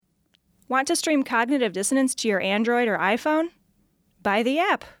Want to stream Cognitive Dissonance to your Android or iPhone? Buy the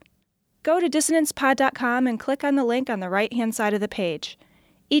app. Go to dissonancepod.com and click on the link on the right-hand side of the page.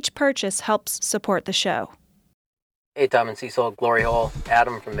 Each purchase helps support the show. Hey, Tom and Cecil, Glory Hole,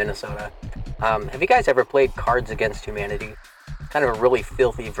 Adam from Minnesota. Have you guys ever played Cards Against Humanity? Kind of a really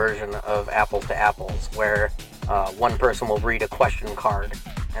filthy version of Apples to Apples, where one person will read a question card,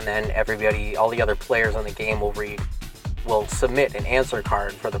 and then all the other players on the game will submit an answer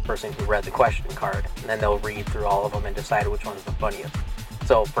card for the person who read the question card, and then they'll read through all of them and decide which one's the funniest.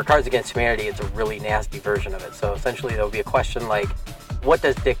 So for Cards Against Humanity, it's a really nasty version of it. So essentially there'll be a question like, what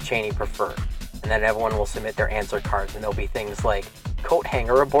does Dick Cheney prefer? And then everyone will submit their answer cards, and there'll be things like coat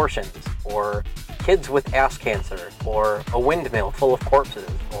hanger abortions, or kids with ass cancer, or a windmill full of corpses,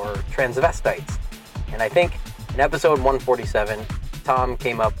 or transvestites. And I think in episode 147, Tom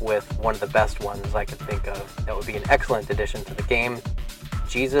came up with one of the best ones I could think of that would be an excellent addition to the game: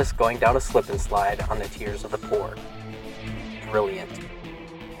 Jesus going down a slip and slide on the tears of the poor. Brilliant.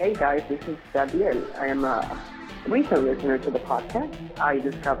 Hey guys, this is Gabriel. I am a recent listener to the podcast. I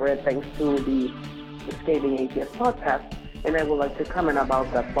discovered it thanks to the Scathing Atheist podcast, and I would like to comment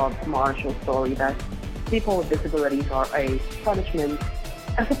about that Bob Marshall story that people with disabilities are a punishment.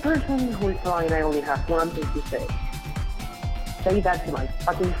 As a person who is blind, I only have one thing to say. Say that to my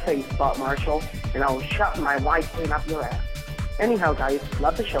fucking face, Bob Marshall, and I'll shove my white cane up your ass. Anyhow, guys,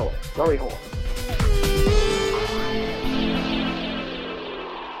 love the show. Glory hole.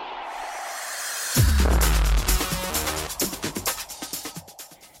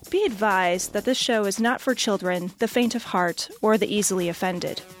 Be advised that this show is not for children, the faint of heart, or the easily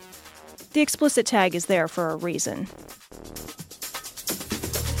offended. The explicit tag is there for a reason.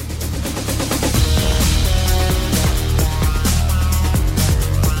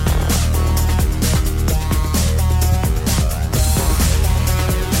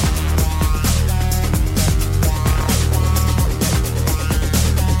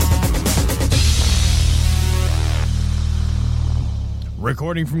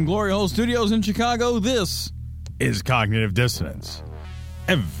 Recording from Glory Hole Studios in Chicago, this is Cognitive Dissonance.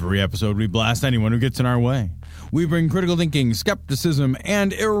 Every episode we blast anyone who gets in our way. We bring critical thinking, skepticism,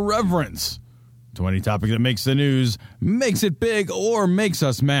 and irreverence to any topic that makes the news, makes it big, or makes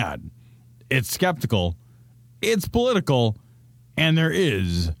us mad. It's skeptical, it's political, and there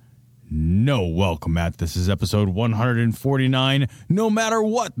is no welcome mat. This is episode 149, no matter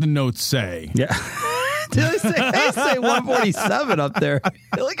what the notes say. Yeah. They say 147 up there.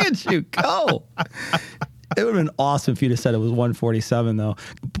 Look at you go. It would have been awesome if you'd have said it was 147, though.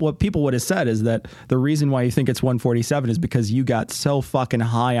 What people would have said is that the reason why you think it's 147 is because you got so fucking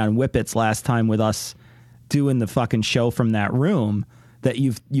high on whippets last time with us doing the fucking show from that room that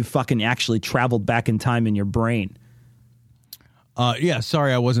you fucking actually traveled back in time in your brain. Yeah,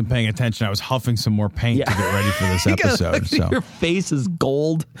 sorry I wasn't paying attention. I was huffing some more paint to get ready for this episode. So your face is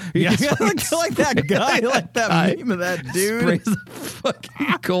gold. Yeah, like that guy, like that meme of that dude. Sprays the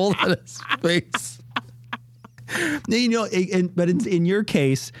fucking gold on his face. You know, but in your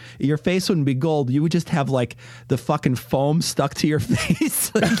case, your face wouldn't be gold. You would just have like the fucking foam stuck to your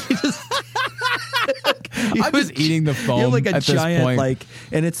face. Like you just, I'm just eating the foam. You have like a at giant, this point. like,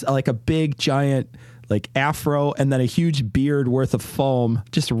 and it's like a big giant, like afro, and then a huge beard worth of foam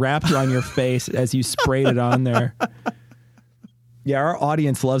just wrapped around your face as you sprayed it on there. Yeah, our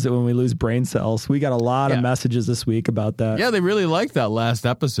audience loves it when we lose brain cells. We got a lot of messages this week about that. Yeah, they really liked that last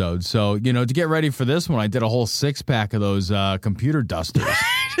episode. So, you know, to get ready for this one, I did a whole 6-pack of those computer dusters.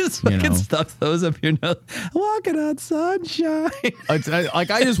 Just fucking stuff those up your nose. Walking on sunshine. I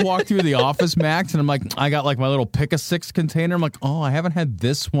just walked through the office, Max, and I'm like, I got like my little Pick-a-Six container. I'm like, oh, I haven't had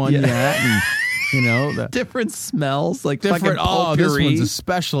this one yet. And, you know, different smells, like different. Fucking this one's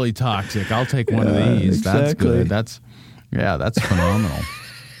especially toxic. I'll take one of these. Exactly. That's good. That's phenomenal.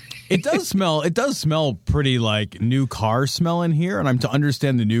 It does smell pretty like new car smell in here, and I'm to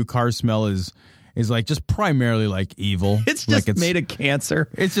understand the new car smell is like just primarily like evil. It's just like made of cancer.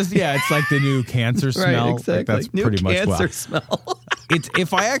 It's just it's like the new cancer smell. Right, exactly. Like that's new pretty cancer much smell. It's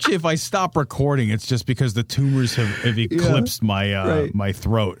if I stop recording, it's just because the tumors have eclipsed my my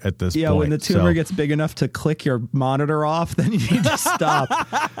throat at this point. Yeah, when the tumor gets big enough to click your monitor off, then you need to stop.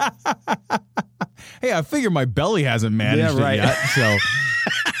 Hey, I figure my belly hasn't managed it yet, so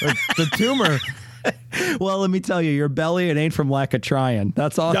the tumor. Well, let me tell you, your belly, it ain't from lack of trying.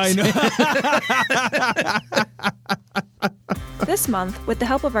 That's all. I know. This month, with the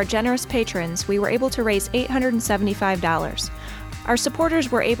help of our generous patrons, we were able to raise $875. Our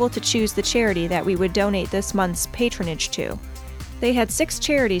supporters were able to choose the charity that we would donate this month's patronage to. They had 6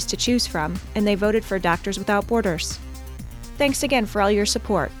 charities to choose from, and they voted for Doctors Without Borders. Thanks again for all your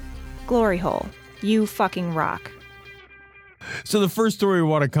support. Glory hole. You fucking rock. So the first story we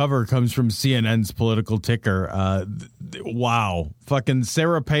want to cover comes from CNN's political ticker. Wow. Fucking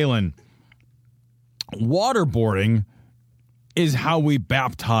Sarah Palin. Waterboarding is how we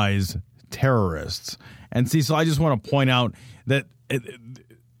baptize terrorists. And Cecil, I just want to point out that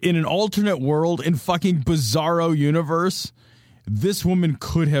in an alternate world, in fucking bizarro universe, this woman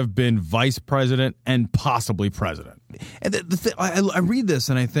could have been vice president and possibly president. And I read this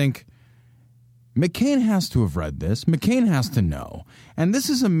and I think, McCain has to have read this. McCain has to know. And this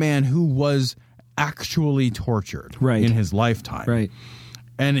is a man who was actually tortured in his lifetime. Right.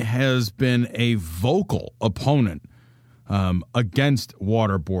 And has been a vocal opponent against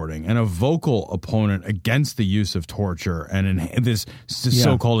waterboarding and a vocal opponent against the use of torture and this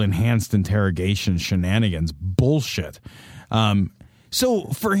so-called enhanced interrogation shenanigans bullshit. So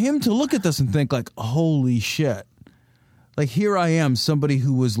for him to look at this and think like, holy shit, like here I am, somebody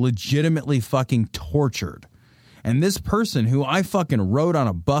who was legitimately fucking tortured. And this person who I fucking rode on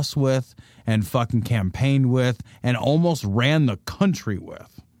a bus with and fucking campaigned with and almost ran the country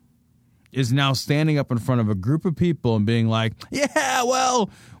with is now standing up in front of a group of people and being like, yeah, well,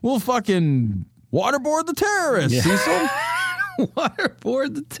 we'll fucking waterboard the terrorists, Cecil.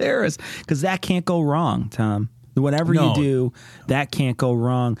 Waterboard the terrorists. Because that can't go wrong, Tom. Whatever you do, that can't go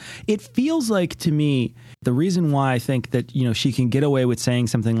wrong. It feels like to me, the reason why I think that, you know, she can get away with saying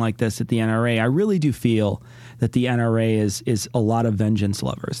something like this at the NRA, I really do feel that the NRA is a lot of vengeance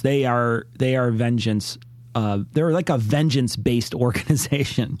lovers. They are vengeance. They're like a vengeance-based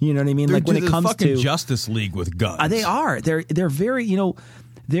organization. You know what I mean? Like when it comes to Justice League with guns, they are. They're very. You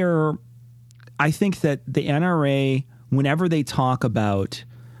know, I think that the NRA, whenever they talk about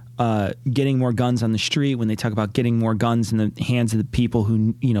getting more guns on the street, when they talk about getting more guns in the hands of the people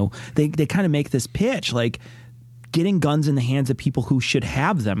who, you know, they kind of make this pitch like getting guns in the hands of people who should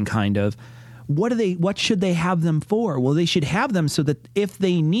have them, kind of. What should they have them for? Well, they should have them so that if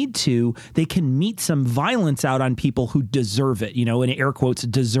they need to, they can mete some violence out on people who deserve it, you know, in air quotes,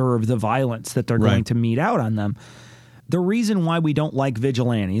 deserve the violence that they're going to mete out on them. The reason why we don't like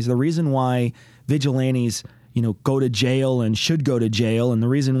vigilantes, the reason why vigilantes, you know, go to jail and should go to jail, and the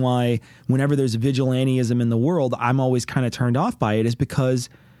reason why whenever there's vigilantism in the world, I'm always kind of turned off by it is because,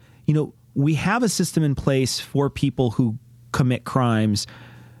 you know, we have a system in place for people who commit crimes.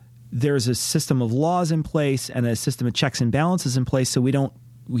 There's a system of laws in place and a system of checks and balances in place. So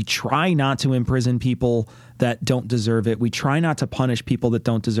we try not to imprison people that don't deserve it. We try not to punish people that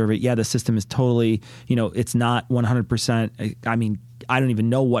don't deserve it. Yeah, the system is totally, you know, it's not 100%. I mean, I don't even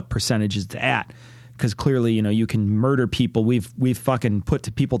know what percentage it's at because clearly, you know, you can murder people. We've fucking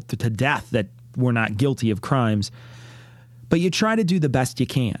put people to death that were not guilty of crimes. But you try to do the best you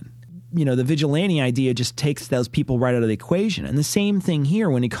can. You know, the vigilante idea just takes those people right out of the equation. And the same thing here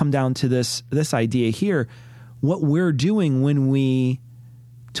when you come down to this idea here, what we're doing when we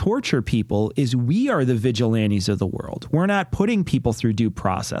torture people is we are the vigilantes of the world. We're not putting people through due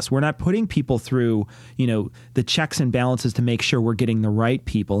process. We're not putting people through, you know, the checks and balances to make sure we're getting the right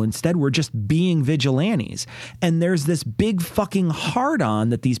people. Instead, we're just being vigilantes. And there's this big fucking hard-on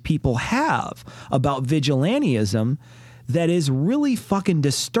that these people have about vigilantism that is really fucking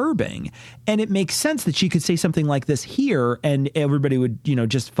disturbing. And it makes sense that she could say something like this here and everybody would, you know,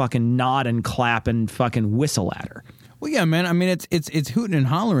 just fucking nod and clap and fucking whistle at her. Well, yeah, man. I mean, it's hooting and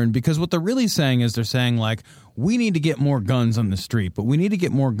hollering because what they're really saying is they're saying like, we need to get more guns on the street, but we need to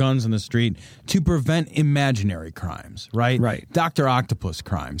get more guns on the street to prevent imaginary crimes, right? Right. Dr. Octopus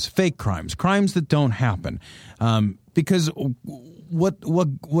crimes, fake crimes, crimes that don't happen. Because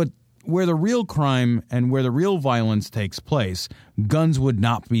where the real crime and where the real violence takes place, guns would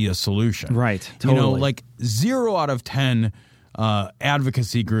not be a solution. Right. Totally. You know, like 0 out of 10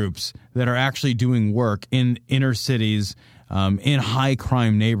 advocacy groups that are actually doing work in inner cities, in high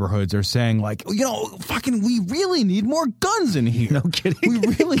crime neighborhoods are saying like, you know, fucking, we really need more guns in here. No kidding.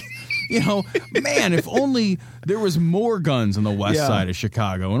 We really, you know, man, if only there was more guns on the west side of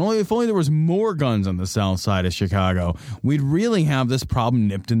Chicago, and if only there was more guns on the south side of Chicago, we'd really have this problem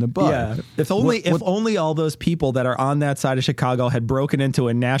nipped in the bud. Yeah. If only all those people that are on that side of Chicago had broken into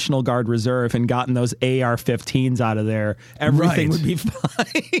a National Guard reserve and gotten those AR-15s out of there, everything would be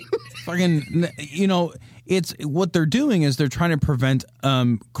fine. Fucking, you know, it's what they're doing is they're trying to prevent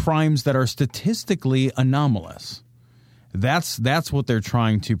crimes that are statistically anomalous. That's what they're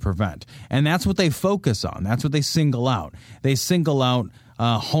trying to prevent, and that's what they focus on. That's what they single out. They single out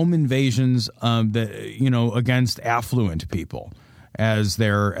home invasions, against affluent people as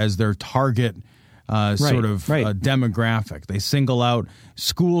their target demographic. They single out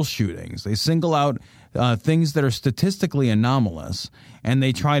school shootings. They single out things that are statistically anomalous, and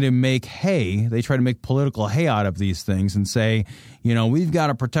they try to make political hay out of these things and say, we've got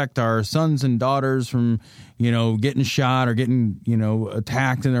to protect our sons and daughters from, getting shot or getting,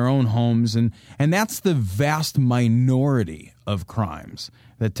 attacked in their own homes. And that's the vast minority of crimes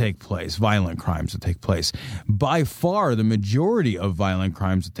that take place, violent crimes that take place. By far, the majority of violent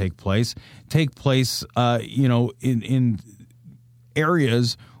crimes that take place, in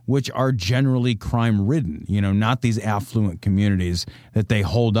areas which are generally crime-ridden, not these affluent communities that they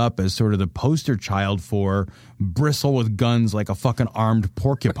hold up as sort of the poster child for bristle with guns like a fucking armed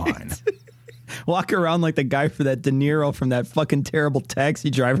porcupine. Walk around like the guy for that De Niro from that fucking terrible Taxi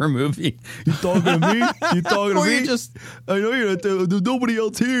Driver movie. You talking to me? You talking to me? I know you're not there's nobody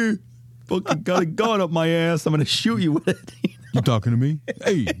else here. Fucking got a gun up my ass. I'm going to shoot you with it. You talking to me?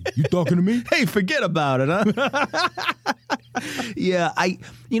 Hey, you talking to me? Hey, forget about it, huh? Yeah,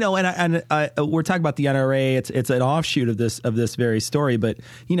 we're talking about the NRA. It's an offshoot of this very story. But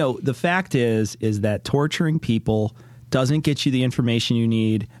the fact is that torturing people doesn't get you the information you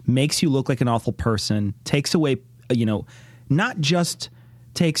need, makes you look like an awful person, takes away, not just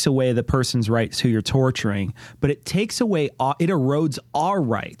takes away the person's rights who you're torturing, but it takes away, it erodes our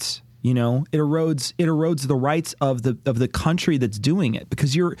rights. It erodes the rights of the country that's doing it,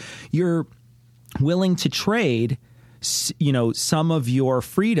 because you're willing to trade, some of your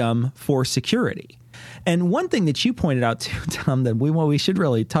freedom for security. And one thing that you pointed out too, Tom, that we should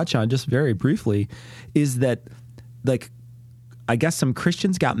really touch on just very briefly is that, I guess some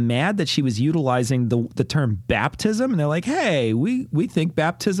Christians got mad that she was utilizing the term baptism, and they're like, hey, we think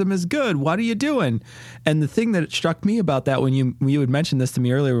baptism is good. What are you doing? And the thing that struck me about that, when you had mentioned this to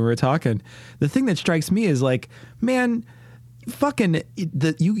me earlier when we were talking, the thing that strikes me is like, man, fucking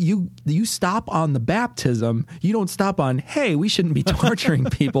you stop on the baptism. You don't stop on, hey, we shouldn't be torturing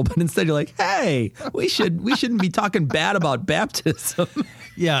people, but instead you're like, hey, we shouldn't be talking bad about baptism.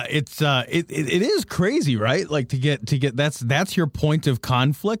 Yeah, it's it is crazy, right? Like to get that's your point of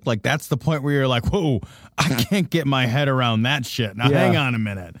conflict. Like that's the point where you're like, whoa, I can't get my head around that shit. Now hang on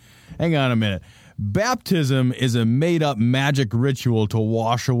a minute. Baptism is a made up magic ritual to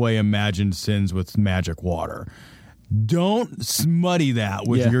wash away imagined sins with magic water. Don't smutty that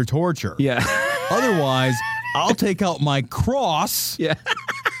with your torture. Yeah. Otherwise, I'll take out my cross. Yeah.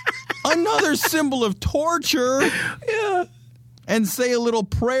 Another symbol of torture. Yeah. And say a little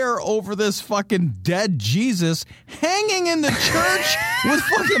prayer over this fucking dead Jesus hanging in the church with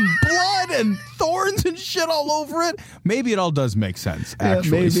fucking blood and thorns and shit all over it. Maybe it all does make sense,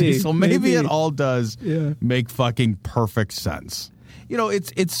 actually. Maybe it all does make fucking perfect sense.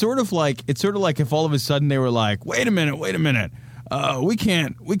 It's sort of like if all of a sudden they were like, wait a minute. We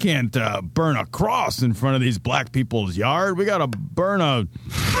can't burn a cross in front of these black people's yard. We got to burn a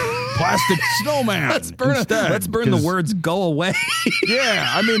plastic snowman. Let's burn the words "go away."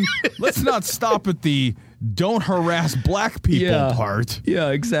 Yeah, I mean, let's not stop at the "don't harass black people" part. Yeah,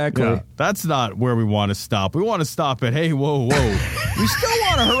 exactly. Yeah, that's not where we want to stop. We want to stop at, hey, whoa. We still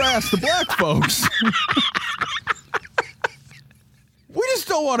want to harass the black folks. We just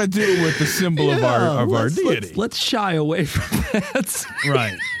don't want to deal with the symbol of our deity. Let's shy away from that.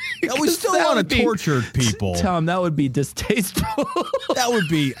 Right. Yeah, we still want to torture people. Tom, that would be distasteful.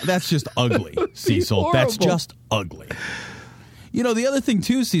 That's just ugly, Cecil. That's just ugly. The other thing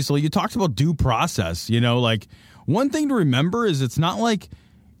too, Cecil, you talked about due process. Like one thing to remember is it's not like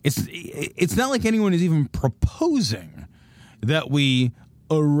anyone is even proposing that we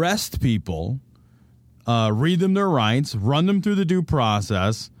arrest people, read them their rights, run them through the due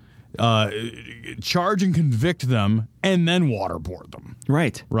process, charge and convict them, and then waterboard them.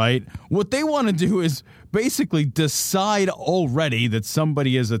 Right. What they want to do is basically decide already that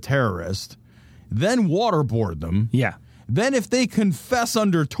somebody is a terrorist, then waterboard them. Yeah. Then if they confess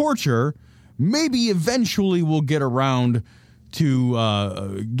under torture, maybe eventually we'll get around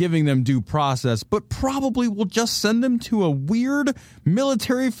to giving them due process, but probably we'll just send them to a weird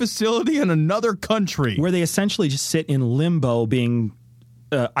military facility in another country. Where they essentially just sit in limbo being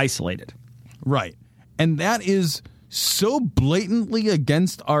isolated. Right. And that is so blatantly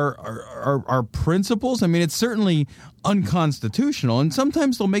against our principles. I mean, it's certainly unconstitutional. And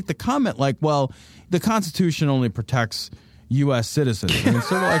sometimes they'll make the comment like, well, the Constitution only protects U.S. citizens. And it's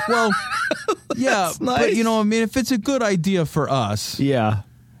sort of like, well, yeah, nice. But, if it's a good idea for us,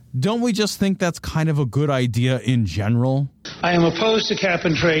 don't we just think that's kind of a good idea in general? I am opposed to cap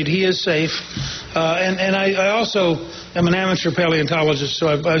and trade. He is safe. And I also am an amateur paleontologist, so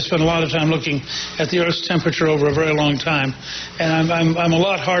I've spent a lot of time looking at the Earth's temperature over a very long time. And I'm a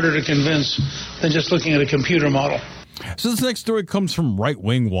lot harder to convince than just looking at a computer model. So this next story comes from Right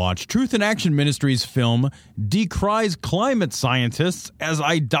Wing Watch. Truth in Action Ministries film decries climate scientists as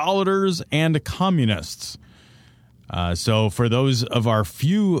idolaters and communists. So for those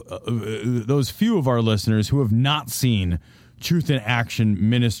few of our listeners who have not seen Truth in Action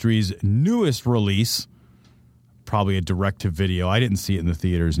Ministries' newest release, probably a direct-to-video. I didn't see it in the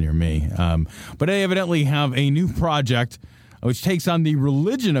theaters near me. But they evidently have a new project which takes on the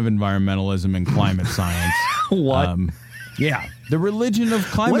religion of environmentalism and climate science. What? Yeah, the religion of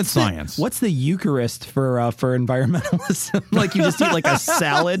climate science. What's the Eucharist for environmentalism? Like you just eat like a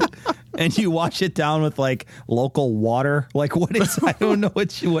salad and you wash it down with like local water. Like what is? I don't know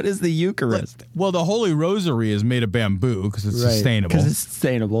what is the Eucharist. Well, the Holy Rosary is made of bamboo because it's sustainable. Because it's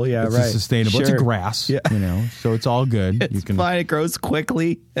sustainable, yeah, it's right. Sustainable. Sure. It's a grass, yeah. So it's all good. It's fine. It grows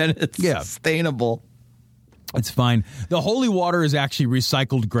quickly and it's sustainable. It's fine. The holy water is actually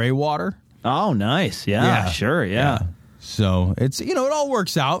recycled gray water. Oh, nice. Yeah. Sure. Yeah. So it's, it all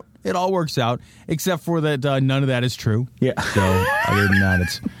works out. It all works out, except for that none of that is true. Yeah. So other than that,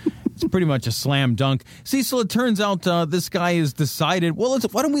 it's pretty much a slam dunk. Cecil, it turns out this guy has decided. Well,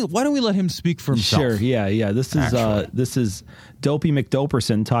 why don't we let him speak for himself? Sure. Yeah. This is Dopey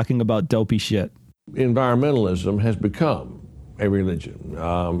McDoperson talking about dopey shit. Environmentalism has become a religion,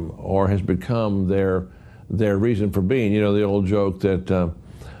 or has become their reason for being. The old joke that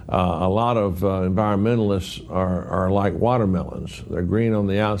a lot of environmentalists are like watermelons. They're green on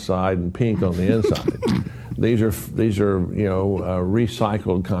the outside and pink on the inside. These are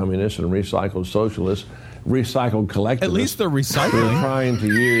recycled communists and recycled socialists, recycled collectivists. At least they're recycling. They're trying to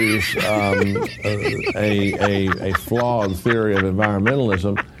use a flawed theory of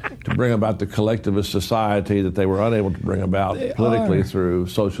environmentalism to bring about the collectivist society that they were unable to bring about politically through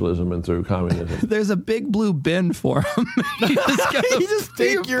socialism and through communism. There's a big blue bin for them. You just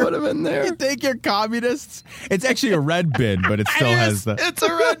put them in there. You take your communists. It's actually a red bin, but it still has the. It's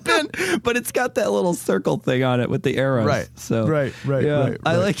a red bin, but it's got that little circle thing on it with the arrows. Right. So right.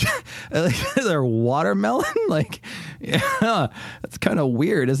 I like their watermelon. Like, yeah, that's kind of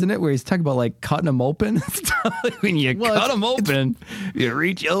weird, isn't it? Where he's talking about like cutting them open and stuff. When you cut them open, you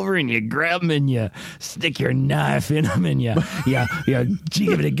reach over and you grab them and you stick your knife in them and you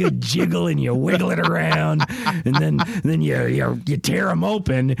give it a good jiggle and you wiggle it around and then you tear them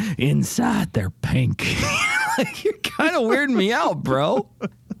open. Inside they're pink. Like, you're kind of weirding me out, bro.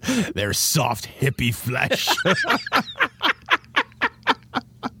 They're soft hippie flesh.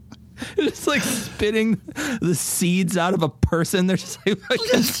 It's like spitting the seeds out of a person. They're just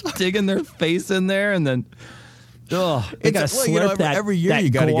like digging their face in there and then. Oh, they gotta slurp that. Every year you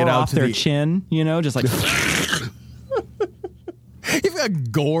gotta get out off to their chin, just like. You've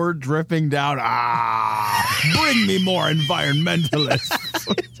got gore dripping down. Bring me more environmentalists.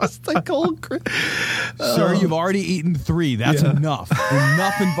 Just like old. Sir, you've already eaten 3. That's enough.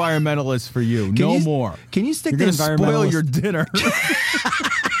 Enough environmentalists for you. No more. Can you stick You're the gonna environmentalist? spoil your dinner.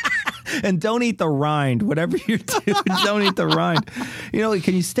 And don't eat the rind. Whatever you do, don't eat the rind.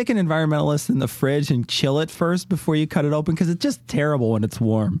 Can you stick an environmentalist in the fridge and chill it first before you cut it open? Because it's just terrible when it's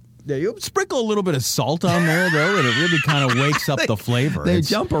warm. Yeah, you sprinkle a little bit of salt on there, though, and it really kind of wakes up the flavor. They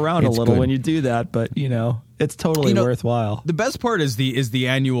jump around a little when you do that, but, it's totally worthwhile. The best part is the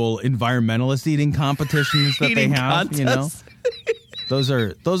annual environmentalist eating competitions that they have, contests. Those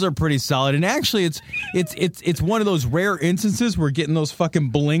are pretty solid, and actually, it's one of those rare instances where getting those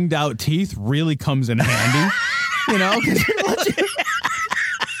fucking blinged out teeth really comes in handy,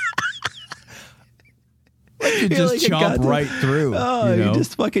 You just like chomp right through. Oh, you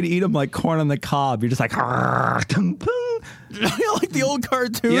just fucking eat them like corn on the cob. You're just like, like the old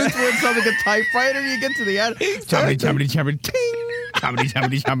cartoons where it's on like a typewriter. You get to the end, chompity,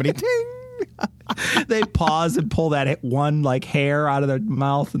 ting. They pause and pull that one like hair out of their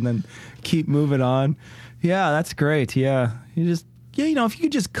mouth and then keep moving on. Yeah, that's great. Yeah, if you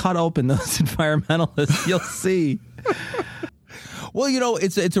could just cut open those environmentalists, you'll see. Well,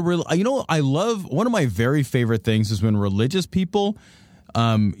 it's a real. I love, one of my very favorite things is when religious people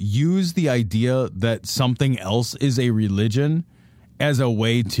use the idea that something else is a religion as a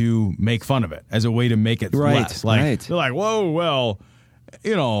way to make fun of it, as a way to make it less. Like, they're like, whoa, well,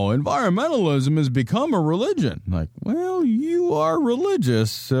 environmentalism has become a religion. Like, well, you are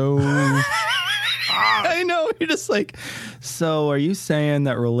religious, so. I know. You're just like, so are you saying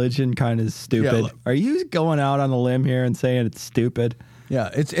that religion kind of is stupid? Yeah, are you going out on a limb here and saying it's stupid? Yeah,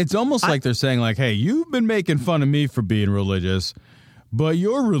 it's almost like they're saying like, hey, you've been making fun of me for being religious, but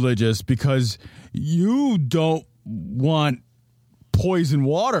you're religious because you don't want poison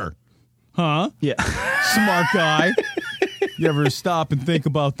water. Huh? Yeah. Smart guy. You ever stop and think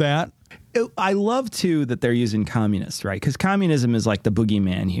about that? I love too that they're using communist, right? Because communism is like the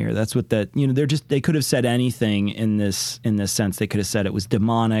boogeyman here. That's what they could have said anything in this sense. They could have said it was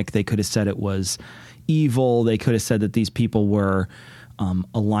demonic. They could have said it was evil. They could have said that these people were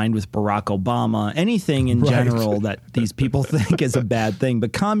aligned with Barack Obama. Anything in general that these people think is a bad thing.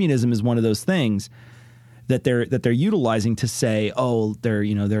 But communism is one of those things that they're utilizing to say, oh,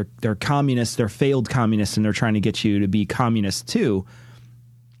 they're communists, they're failed communists, and they're trying to get you to be communists too.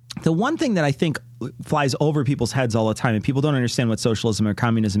 The one thing that I think flies over people's heads all the time, and people don't understand what socialism or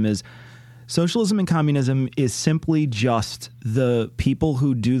communism is. Socialism and communism is simply just the people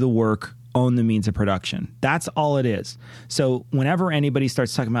who do the work own the means of production. That's all it is. So whenever anybody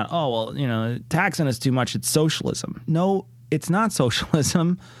starts talking about, oh, well, taxing us too much, it's socialism. No, it's not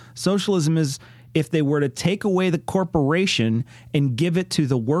socialism. Socialism is if they were to take away the corporation and give it to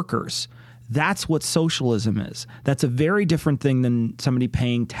the workers. That's what socialism is. That's a very different thing than somebody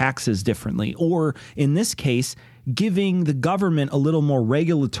paying taxes differently. Or in this case, giving the government a little more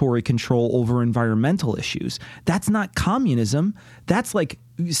regulatory control over environmental issues. That's not communism. That's like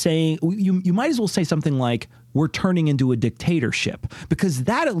saying, you might as well say something like, we're turning into a dictatorship, because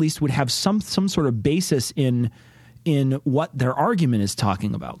that at least would have some sort of basis in what their argument is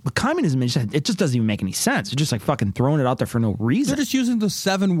talking about. But communism, it just doesn't even make any sense. It's just like fucking throwing it out there for no reason. They're just using the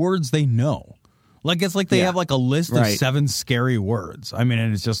 7 words they know. Like, it's like they have like a list of 7 scary words. I mean,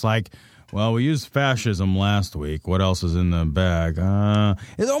 and it's just like, well, we used fascism last week. What else is in the bag?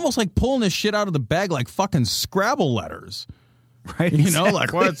 It's almost like pulling this shit out of the bag like fucking Scrabble letters. Right? Exactly.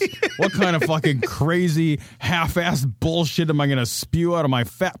 Like what kind of fucking crazy half-assed bullshit am I going to spew out of my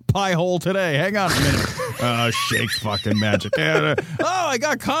fat pie hole today? Hang on a minute. Shakes fucking magic. I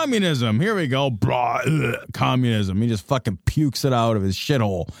got communism. Here we go. Blah, communism. He just fucking pukes it out of his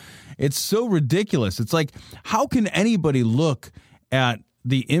shithole. It's so ridiculous. It's like, how can anybody look at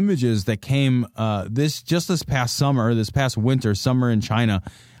the images that came this past winter, summer in China?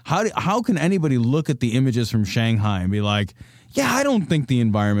 How can anybody look at the images from Shanghai and be like, yeah, I don't think the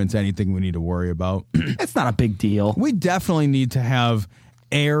environment's anything we need to worry about. It's not a big deal. We definitely need to have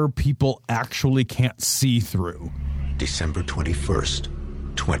air people actually can't see through. December 21st,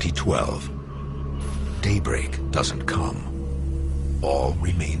 2012. Daybreak doesn't come. All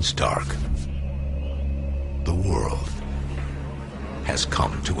remains dark. The world has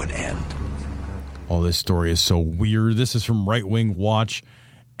come to an end. Oh, this story is so weird. This is from Right Wing Watch.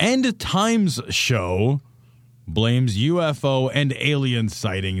 End Times show blames UFO and alien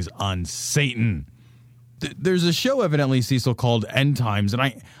sightings on Satan. There's a show, evidently, Cecil, called End Times, and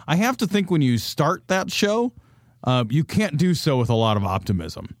I have to think when you start that show, you can't do so with a lot of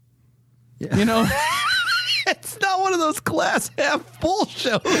optimism. Yeah. You know? It's not one of those glass half full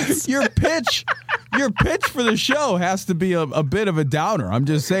shows. Your pitch for the show has to be a bit of a downer. I'm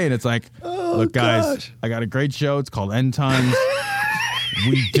just saying, it's like, look, guys, I got a great show. It's called End Times.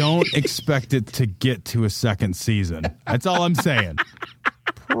 We don't expect it to get to a second season. That's all I'm saying.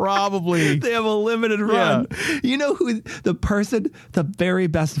 Probably. They have a limited run. Yeah. You know who the very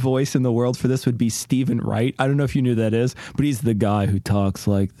best voice in the world for this would be Stephen Wright. I don't know if you knew who that is, but he's the guy who talks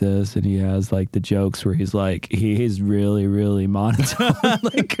like this, and he has like the jokes where he's like, he's really, really monotone.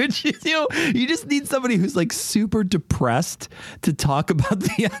 Like, you just need somebody who's like super depressed to talk about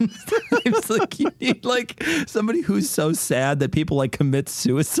the end times. Like, you need like somebody who's so sad that people like commit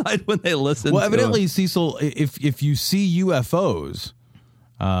suicide when they listen. Well, to evidently, him. Cecil, if you see UFOs.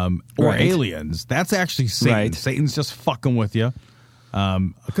 Or aliens, that's actually Satan. Right. Satan's just fucking with you.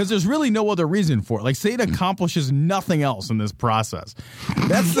 Because there's really no other reason for it. Like, Satan accomplishes nothing else in this process.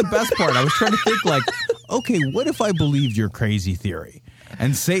 That's the best part. I was trying to think, like, okay, what if I believed your crazy theory?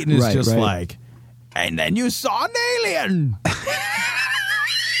 And Satan is like, and then you saw an alien.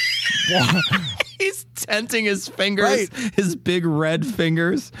 He's tenting his fingers, his big red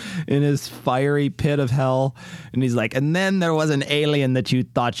fingers in his fiery pit of hell. And he's like, and then there was an alien that you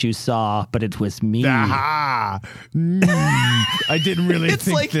thought you saw, but it was me. Aha. I didn't really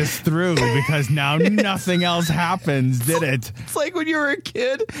think this through because now nothing else happens, did it? It's like when you were a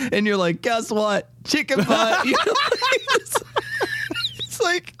kid and you're like, guess what? Chicken butt. You know, it's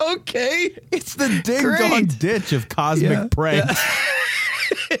like, okay. It's the ding-dong ditch of cosmic pranks. Yeah.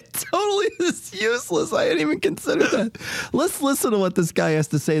 It totally is useless. I hadn't even considered that. Let's listen to what this guy has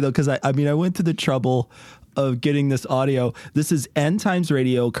to say, though, because I went to the trouble of getting this audio. This is End Times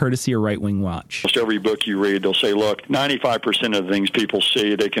Radio, courtesy of Right Wing Watch. Almost every book you read, they'll say, look, 95% of the things people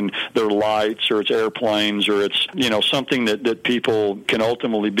see, they're lights or it's airplanes or it's, something that people can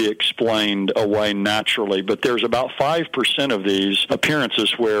ultimately be explained away naturally. But there's about 5% of these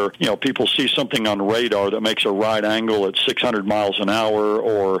appearances where, people see something on radar that makes a right angle at 600 miles an hour,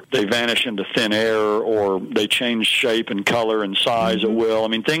 or they vanish into thin air, or they change shape and color and size at will. I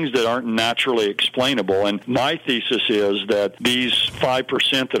mean, things that aren't naturally explainable. And my thesis is that these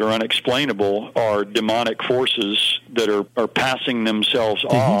 5% that are unexplainable are demonic forces that are passing themselves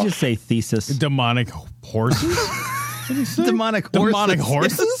off. Did he just say thesis? Demonic horses? Demonic horses. Demonic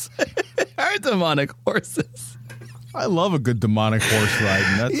horses? Are demonic horses. I love a good demonic horse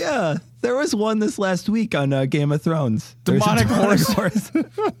riding. Yeah, there was one this last week on Game of Thrones. Demonic horse.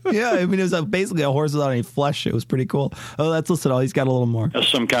 Yeah, I mean, it was basically a horse without any flesh. It was pretty cool. Oh, let's listen. He's got a little more.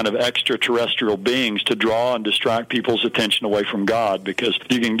 Some kind of extraterrestrial beings to draw and distract people's attention away from God, because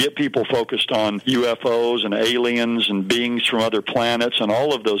you can get people focused on UFOs and aliens and beings from other planets and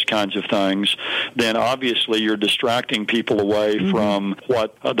all of those kinds of things, then obviously you're distracting people away from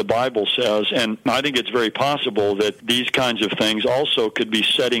what the Bible says. And I think it's very possible that these kinds of things also could be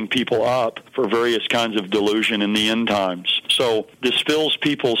setting people up for various kinds of delusion in the end times. So this fills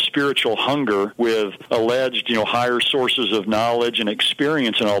people's spiritual hunger with alleged, higher sources of knowledge and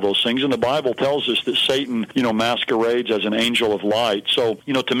experience and all those things. And the Bible tells us that Satan, masquerades as an angel of light. So,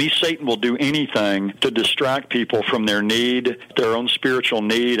 to me, Satan will do anything to distract people from their need, their own spiritual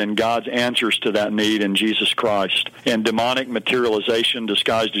need, and God's answers to that need in Jesus Christ. And demonic materialization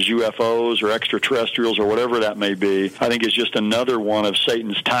disguised as UFOs or extraterrestrials or whatever that may be, I think is just another one of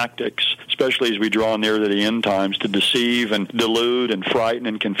Satan's tactics, especially as we draw near to the end times, to deceive and delude and frighten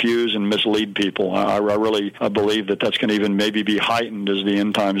and confuse and mislead people. I really believe that that's going to even maybe be heightened as the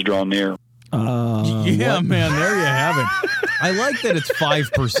end times draw near. Man, there you have it. I like that it's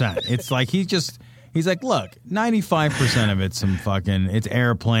 5%. It's like he's like, look, 95% of it's it's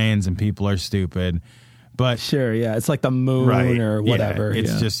airplanes and people are stupid. But sure, yeah, it's like the moon or whatever.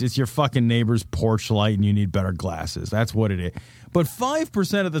 Yeah, it's your fucking neighbor's porch light and you need better glasses. That's what it is. But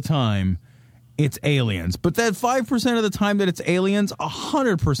 5% of the time, it's aliens. But that 5% of the time that it's aliens,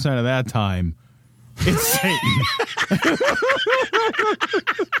 100% of that time, it's Satan.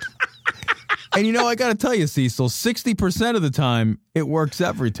 And I got to tell you, Cecil, 60% of the time, it works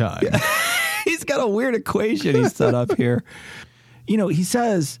every time. Yeah. He's got a weird equation he's set up here. He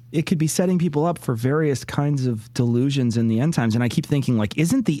says it could be setting people up for various kinds of delusions in the end times. And I keep thinking,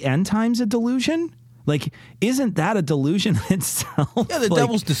 isn't the end times a delusion? Isn't that a delusion itself? Yeah, the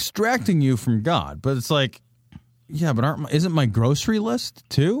devil's distracting you from God. But it's like, yeah, but isn't my grocery list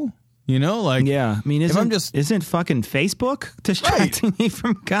too? Yeah, I mean, isn't fucking Facebook distracting me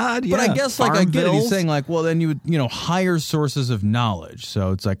from God? Yeah. But I guess, I get it. He's saying, well, then you would, higher sources of knowledge.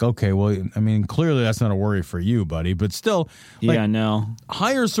 So it's like, okay, well, I mean, clearly that's not a worry for you, buddy. But still, no.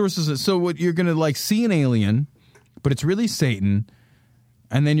 Higher sources. So what you're going to, see an alien, but it's really Satan.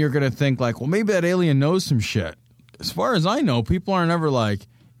 And then you're going to think, well, maybe that alien knows some shit. As far as I know, people aren't ever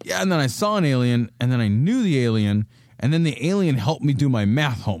yeah, and then I saw an alien, and then I knew the alien, and then the alien helped me do my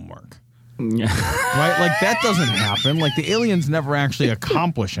math homework. Right? That doesn't happen. The aliens never actually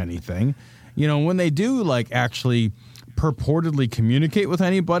accomplish anything. When they do, actually purportedly communicate with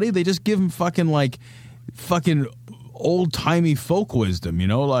anybody, they just give them fucking old-timey folk wisdom,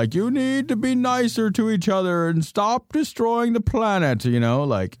 you need to be nicer to each other and stop destroying the planet,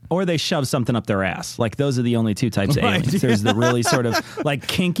 Or they shove something up their ass. Those are the only two types of aliens. There's the really sort of,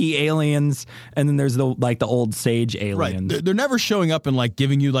 kinky aliens, and then there's the old sage aliens. Right. They're never showing up and,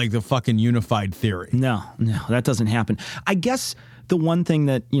 giving you, the fucking unified theory. No, that doesn't happen. I guess the one thing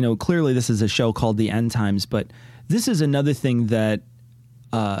that, clearly this is a show called The End Times, but this is another thing that,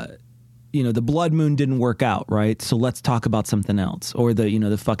 the blood moon didn't work out, right? So let's talk about something else. Or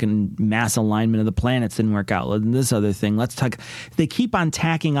the fucking mass alignment of the planets didn't work out. And this other thing, let's talk. They keep on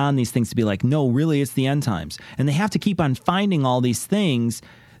tacking on these things to be no, really, it's the end times. And they have to keep on finding all these things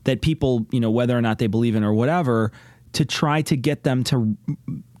that people, whether or not they believe in or whatever, to try to get them to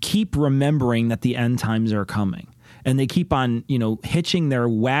keep remembering that the end times are coming. And they keep on, hitching their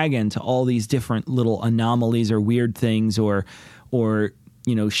wagon to all these different little anomalies or weird things or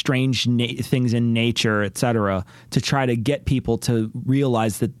strange things in nature, etc., to try to get people to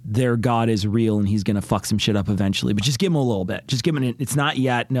realize that their God is real and he's going to fuck some shit up eventually. But just give him a little bit. Just give him it's not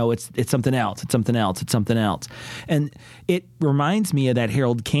yet. No, it's something else. It's something else. It's something else. And it reminds me of that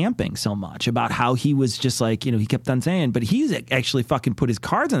Harold Camping so much about how he was just like, he kept on saying, but he's actually fucking put his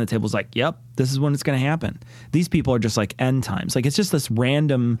cards on the table. It's like, yep, this is when it's going to happen. These people are just like end times. Like, it's just this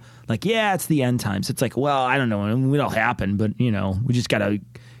random, like, yeah, it's the end times. It's like, well, I don't know. It'll happen, but, we just got to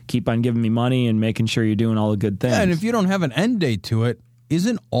keep on giving me money and making sure you're doing all the good things. Yeah, and if you don't have an end date to it,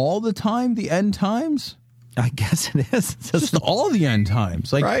 isn't all the time the end times? I guess it is. It's just all the end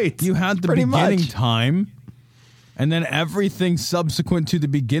times. Like, right. You had the beginning time, and then everything subsequent to the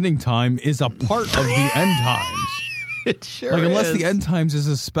beginning time is a part of the end times. It sure like, unless is. the end times is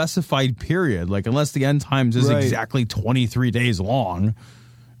a specified period, like unless the end times is exactly 23 days long,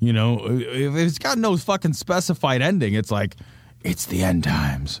 if it's got no fucking specified ending, it's like, it's the end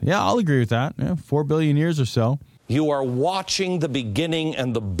times. Yeah, I'll agree with that. Yeah, 4 billion years or so. You are watching the beginning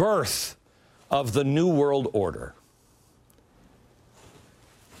and the birth of the New World Order.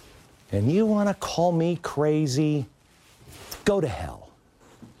 And you want to call me crazy? Go to hell.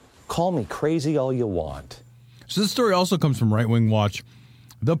 Call me crazy all you want. So this story also comes from Right Wing Watch.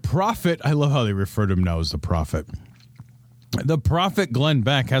 The prophet, I love how they refer to him now as the prophet. The prophet Glenn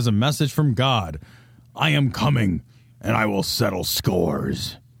Beck has a message from God. I am coming, and I will settle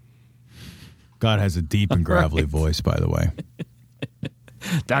scores. God has a deep and gravelly voice, by the way.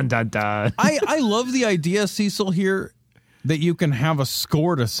 Dun, dun, dun. I love the idea, Cecil, here, that you can have a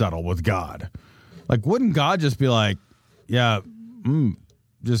score to settle with God. Like, wouldn't God just be like, yeah,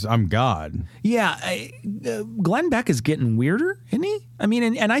 I'm God? Yeah, Glenn Beck is getting weirder, isn't he? I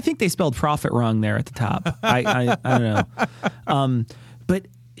mean, and I think they spelled prophet wrong there at the top. I don't know. But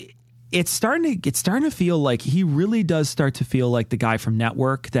it's starting to feel like he really does start to feel like the guy from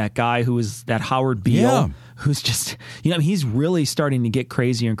Network, that guy who is that Howard Beale, who's just, he's really starting to get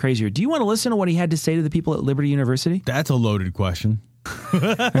crazier and crazier. Do you want to listen to what he had to say to the people at Liberty University? That's a loaded question.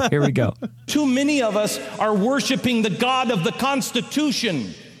 Here we go. Too many of us are worshiping the God of the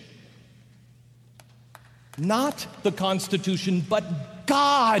Constitution. Not the Constitution, but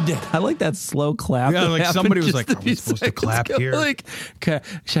God. I like that slow clap. Yeah, like somebody was like, are we supposed to clap here? Like,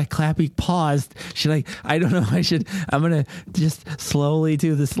 should I clap? He paused. I don't know. I'm going to just slowly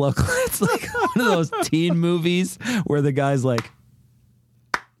do the slow clap. It's like one of those teen movies where the guy's like,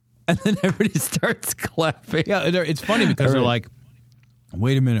 and then everybody starts clapping. Yeah, it's funny because they're like,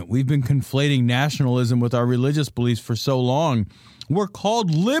 wait a minute, we've been conflating nationalism with our religious beliefs for so long. We're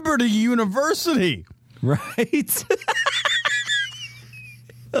called Liberty University. Right?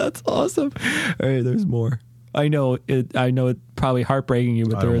 That's awesome. All right, there's more. I know it's probably heartbreaking you,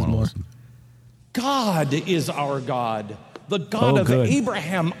 but there is more. Listen. God is our God. The God of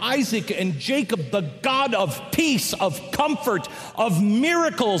Abraham, Isaac, and Jacob, the God of peace, of comfort, of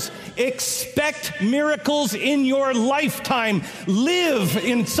miracles. Expect miracles in your lifetime. Live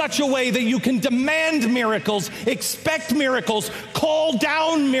in such a way that you can demand miracles, expect miracles, call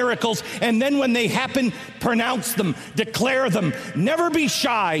down miracles, and then when they happen, pronounce them, declare them. Never be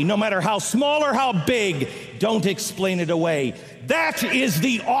shy, no matter how small or how big. Don't explain it away. That is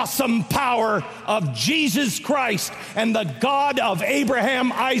the awesome power of Jesus Christ and the God of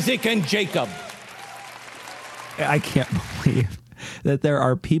Abraham, Isaac, and Jacob. I can't believe that there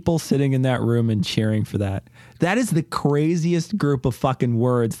are people sitting in that room and cheering for that. That is the craziest group of fucking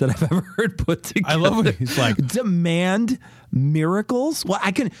words that I've ever heard put together. I love it. He's like, demand miracles? Well,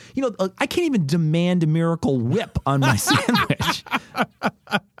 I can't even demand a Miracle Whip on my sandwich.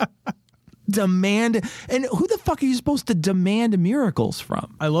 Demand, and who the fuck are you supposed to demand miracles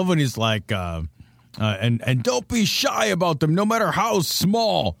from? I love when he's like, and don't be shy about them, no matter how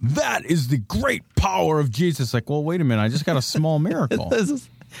small. That is the great power of Jesus. Like, well, wait a minute, I just got a small miracle.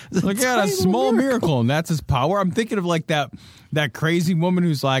 Like, I got a small miracle, and that's his power. I'm thinking of like that crazy woman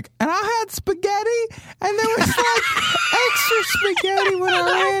who's like, and I had spaghetti, and there was like extra spaghetti when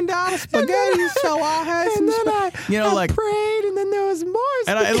I ran out of spaghetti, so I had some spaghetti. I prayed, and then there was more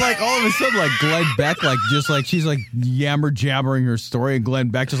spaghetti. And like all of a sudden, like Glenn Beck, like just like she's like yammer jabbering her story, and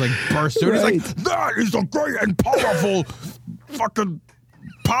Glenn Beck just like bursts through. Right. He's like, that is the great and powerful fucking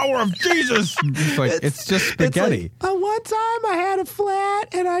power of Jesus. It's just spaghetti. It's like, one time I had a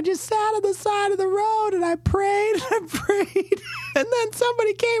flat and I just sat on the side of the road and I prayed and I prayed and then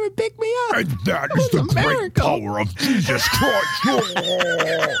somebody came and picked me up. And that is the great power of Jesus Christ.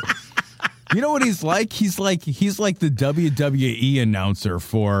 You know what he's like? He's like the WWE announcer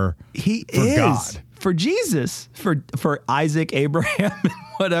for God. for Jesus, for Isaac, Abraham,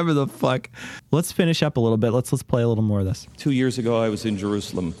 whatever the fuck. Let's finish up a little bit. Let's play a little more of this. 2 years ago, I was in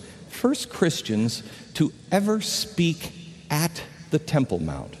Jerusalem. First Christians to ever speak at the Temple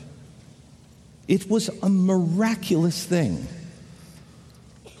Mount. It was a miraculous thing.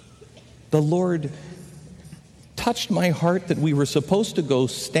 The Lord touched my heart that we were supposed to go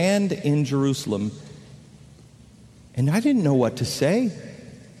stand in Jerusalem, and I didn't know what to say.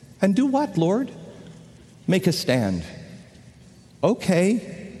 And do what, Lord? Make a stand.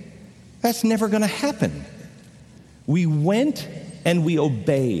 Okay, that's never going to happen. We went and we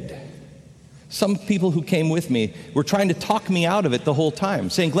obeyed. Some people who came with me were trying to talk me out of it the whole time,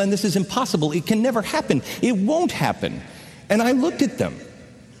 saying, Glenn, this is impossible. It can never happen. It won't happen. And I looked at them,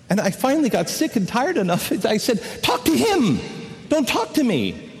 and I finally got sick and tired enough. I said, talk to him. Don't talk to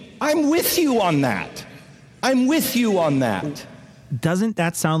me. I'm with you on that. I'm with you on that. Doesn't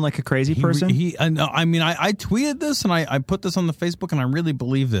that sound like a crazy person? I tweeted this and I put this on the Facebook, and I really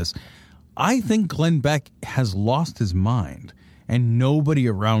believe this. I think Glenn Beck has lost his mind, and nobody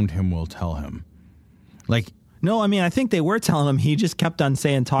around him will tell him. No, I think they were telling him. He just kept on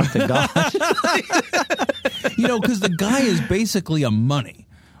saying, talk to God. Because the guy is basically a money.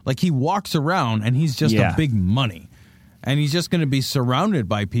 He walks around and he's just a big money. And he's just going to be surrounded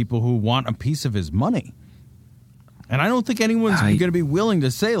by people who want a piece of his money. And I don't think anyone's going to be willing to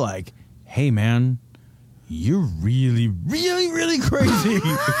say, hey, man, you're really, really, really crazy.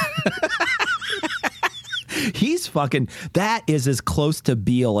 He's that is as close to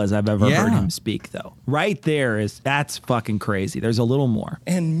Beale as I've ever heard him speak, though. Right there that's fucking crazy. There's a little more.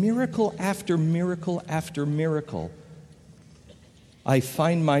 And miracle after miracle after miracle, I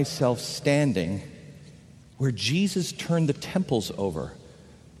find myself standing where Jesus turned the temples over.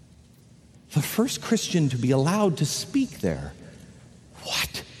 The first Christian to be allowed to speak there.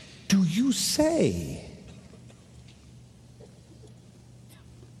 What do you say?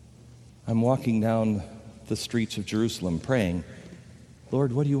 I'm walking down the streets of Jerusalem praying,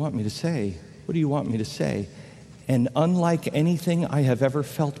 Lord, what do you want me to say? What do you want me to say? And unlike anything I have ever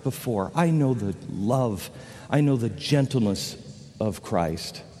felt before, I know the love, I know the gentleness of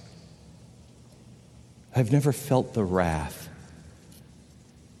Christ. I've never felt the wrath.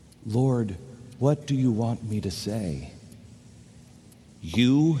 Lord, what do you want me to say?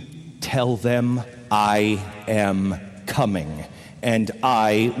 You tell them I am coming, and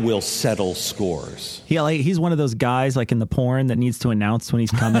I will settle scores. He's one of those guys in the porn that needs to announce when he's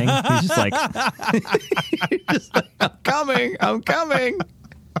coming. He's just I'm coming.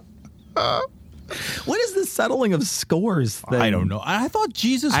 What is the settling of scores thing? I don't know. I thought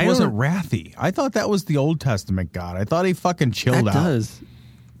Jesus wasn't wrathy. I thought that was the Old Testament God. I thought he fucking chilled out. Does.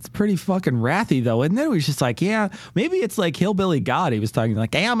 It's pretty fucking wrathy, though. And then he was just maybe it's like Hillbilly God. He was talking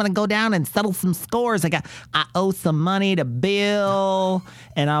hey, I'm going to go down and settle some scores. I owe some money to Bill.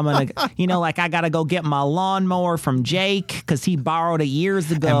 And I'm going to, I got to go get my lawnmower from Jake because he borrowed it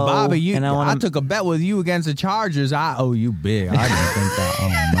years ago. And Bobby, I took a bet with you against the Chargers. I owe you big. I didn't think that. Oh,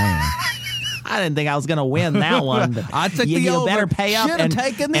 man. I didn't think I was going to win that one. But I took the over. Better pay up. Should have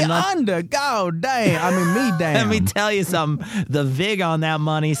taken the under. God damn. Me damn. Let me tell you something. The vig on that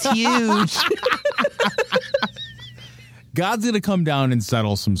money's huge. God's going to come down and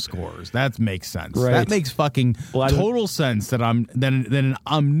settle some scores. That makes sense. Right. That makes fucking total sense that an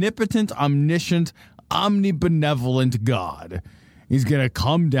omnipotent, omniscient, omnibenevolent God is going to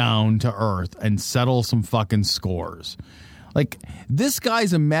come down to earth and settle some fucking scores. This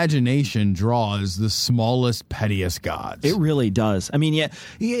guy's imagination draws the smallest, pettiest gods. It really does. Again,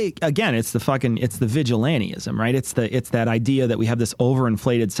 it's the vigilantism, right? It's that idea that we have this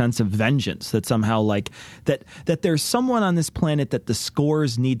overinflated sense of vengeance that somehow that there's someone on this planet that the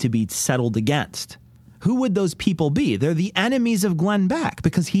scores need to be settled against. Who would those people be? They're the enemies of Glenn Beck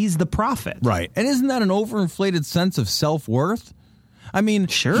because he's the prophet. Right. And isn't that an overinflated sense of self-worth?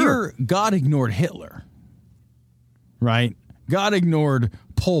 Sure. Here, God ignored Hitler. Right? God ignored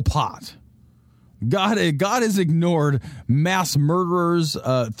Pol Pot. God has ignored mass murderers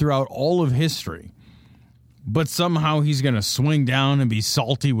throughout all of history. But somehow he's going to swing down and be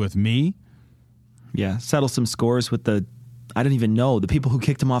salty with me? Yeah, settle some scores with I don't even know, the people who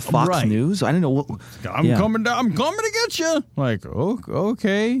kicked him off Fox News. I don't know. I'm coming to get you.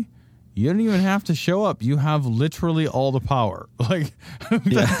 Okay. You don't even have to show up. You have literally all the power.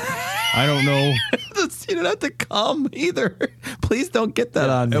 I don't know. You don't have to come either. Please don't get that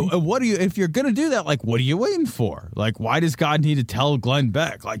on me. If you're going to do that, what are you waiting for? Why does God need to tell Glenn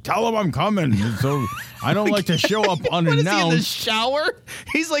Beck? Tell him I'm coming. So I don't like to show up unannounced. What is he, in the shower?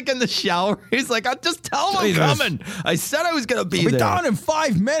 He's in the shower. He's I'll just tell him I'm coming. I said I was going to be there. I'll be down in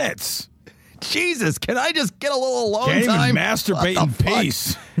 5 minutes. Jesus, can I just get a little alone Can't time? even masturbate in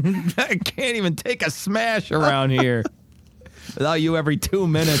peace. I can't even take a smash around here without you every 2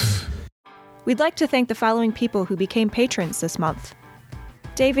 minutes. We'd like to thank the following people who became patrons this month: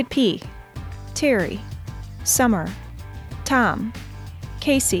 David P., Terry, Summer, Tom,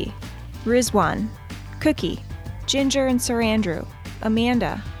 Casey, Rizwan, Cookie, Ginger and Sir Andrew,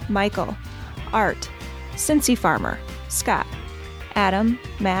 Amanda, Michael, Art, Cincy Farmer, Scott, Adam,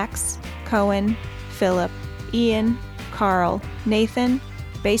 Max, Cohen, Philip, Ian, Carl, Nathan,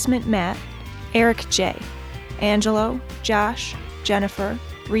 Basement Matt, Eric J., Angelo, Josh, Jennifer,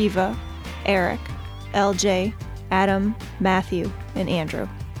 Reva, Eric, LJ, Adam, Matthew, and Andrew.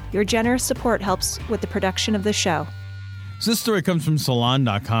 Your generous support helps with the production of the show. This story comes from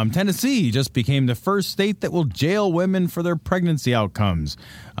Salon.com. Tennessee just became the first state that will jail women for their pregnancy outcomes.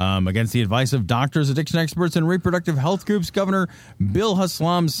 Against the advice of doctors, addiction experts, and reproductive health groups, Governor Bill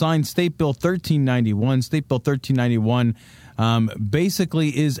Haslam signed State Bill 1391. State Bill 1391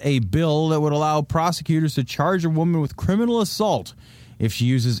 basically is a bill that would allow prosecutors to charge a woman with criminal assault if she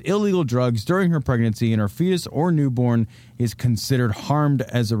uses illegal drugs during her pregnancy and her fetus or newborn is considered harmed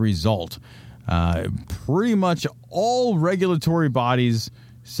as a result. Pretty much all regulatory bodies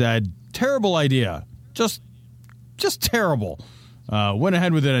said, terrible idea, just terrible. Went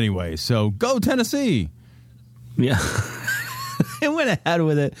ahead with it anyway. So go Tennessee. Yeah. They went ahead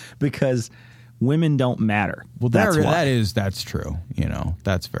with it because women don't matter. Well, that's true. You know,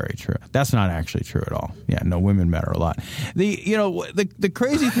 that's very true. That's not actually true at all. Yeah, no, women matter a lot. The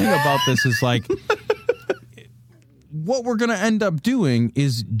crazy thing about this is like, what we're going to end up doing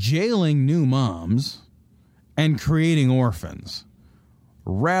is jailing new moms and creating orphans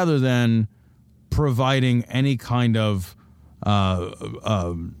rather than providing any kind of,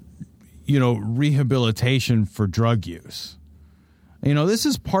 rehabilitation for drug use. You know, this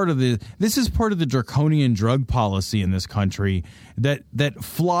is part of the draconian drug policy in this country that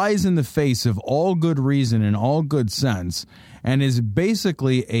flies in the face of all good reason and all good sense and is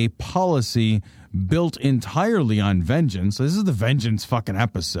basically a policy built entirely on vengeance. This is the vengeance fucking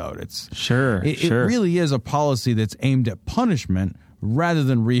episode. It really is a policy that's aimed at punishment rather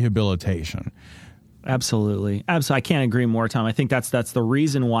than rehabilitation. Absolutely. I can't agree more, Tom. I think that's the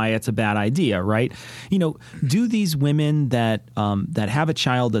reason why it's a bad idea, right? You know, do these women that have a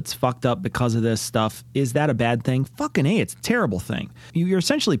child that's fucked up because of this stuff, is that a bad thing? Fucking A, it's a terrible thing. You're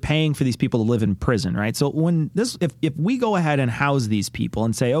essentially paying for these people to live in prison, right? So if we go ahead and house these people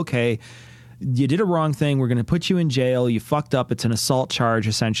and say, okay, you did a wrong thing, we're going to put you in jail, you fucked up, it's an assault charge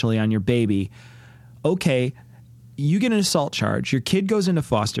essentially on your baby. Okay, you get an assault charge, your kid goes into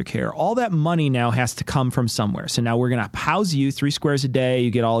foster care, all that money now has to come from somewhere. So now we're going to house you 3 squares a day, you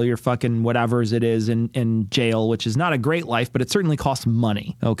get all your fucking whatever's it is in jail, which is not a great life, but it certainly costs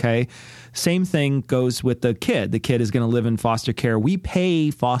money, okay? Same thing goes with the kid. The kid is going to live in foster care. We pay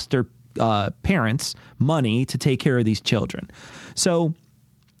foster parents money to take care of these children. So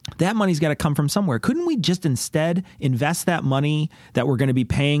that money's got to come from somewhere. Couldn't we just instead invest that money that we're going to be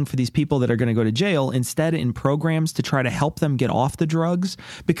paying for these people that are going to go to jail instead in programs to try to help them get off the drugs?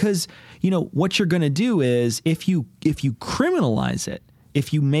 Because, you know, what you're going to do is if you criminalize it,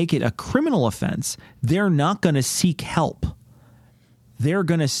 if you make it a criminal offense, they're not going to seek help. They're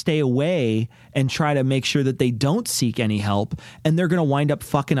going to stay away and try to make sure that they don't seek any help, and they're going to wind up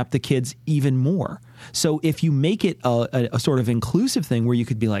fucking up the kids even more. So if you make it a sort of inclusive thing where you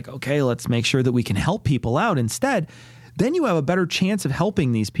could be like, okay, let's make sure that we can help people out instead, then you have a better chance of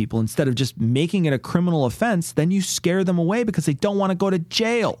helping these people instead of just making it a criminal offense. Then you scare them away because they don't want to go to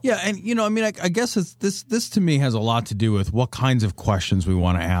jail. Yeah, and you know, I mean, I guess this to me has a lot to do with what kinds of questions we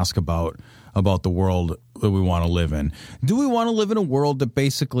want to ask about the world that we want to live in. Do we want to live in a world that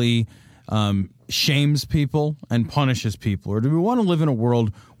basically shames people and punishes people? Or do we want to live in a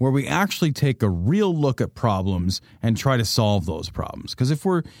world where we actually take a real look at problems and try to solve those problems? Because if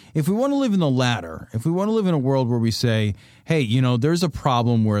we want to live in the latter, if we want to live in a world where we say, hey, you know, there's a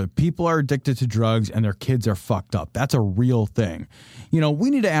problem where people are addicted to drugs and their kids are fucked up, that's a real thing. You know, we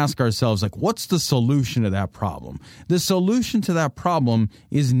need to ask ourselves, like, what's the solution to that problem? The solution to that problem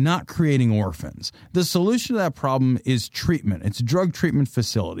is not creating orphans. The solution to that problem is treatment. It's drug treatment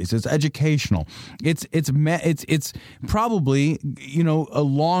facilities. It's educational. It's probably, you know, a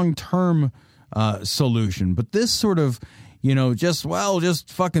long-term solution. But this sort of, you know, just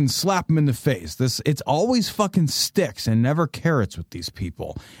fucking slap them in the face. It's always fucking sticks and never carrots with these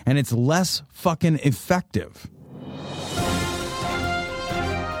people. And it's less fucking effective.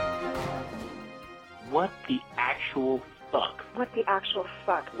 What the actual fuck? What the actual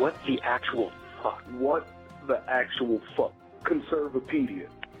fuck? What the actual fuck? What the actual fuck? Conservapedia.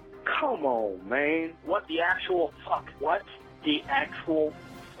 Come on, man. What the actual fuck? What the actual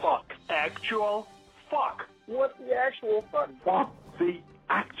fuck? Actual fuck? What the actual fuck? What the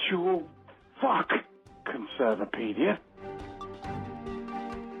actual fuck, Conservapedia?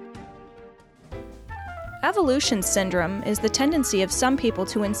 Evolution syndrome is the tendency of some people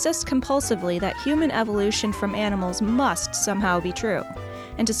to insist compulsively that human evolution from animals must somehow be true,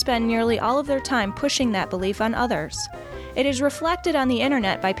 and to spend nearly all of their time pushing that belief on others. It is reflected on the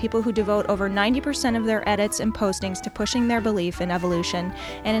internet by people who devote over 90% of their edits and postings to pushing their belief in evolution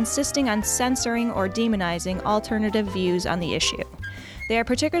and insisting on censoring or demonizing alternative views on the issue. They are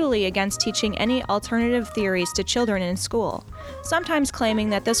particularly against teaching any alternative theories to children in school, sometimes claiming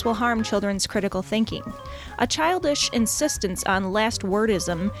that this will harm children's critical thinking. A childish insistence on last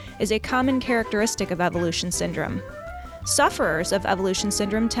wordism is a common characteristic of evolution syndrome. Sufferers of evolution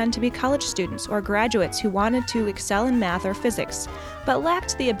syndrome tend to be college students or graduates who wanted to excel in math or physics, but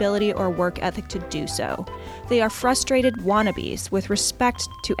lacked the ability or work ethic to do so. They are frustrated wannabes with respect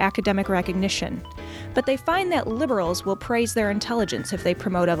to academic recognition, but they find that liberals will praise their intelligence if they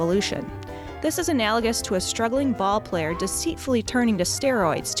promote evolution. This is analogous to a struggling ball player deceitfully turning to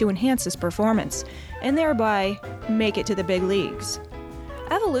steroids to enhance his performance, and thereby make it to the big leagues.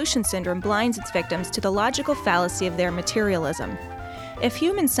 Evolution syndrome blinds its victims to the logical fallacy of their materialism. If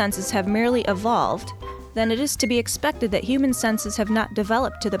human senses have merely evolved, then it is to be expected that human senses have not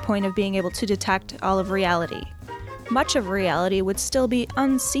developed to the point of being able to detect all of reality. Much of reality would still be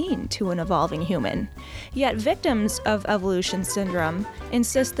unseen to an evolving human. Yet victims of evolution syndrome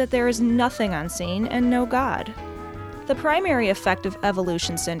insist that there is nothing unseen and no God. The primary effect of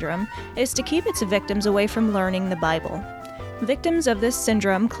evolution syndrome is to keep its victims away from learning the Bible. Victims of this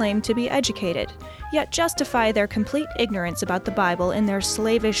syndrome claim to be educated, yet justify their complete ignorance about the Bible in their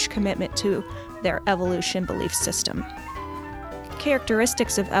slavish commitment to their evolution belief system.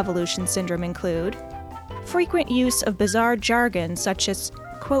 Characteristics of evolution syndrome include frequent use of bizarre jargon such as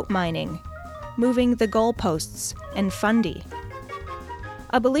quote mining, moving the goalposts, and fundy.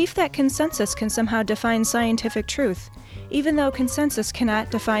 A belief that consensus can somehow define scientific truth, even though consensus cannot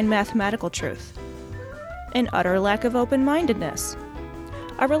define mathematical truth. An utter lack of open-mindedness.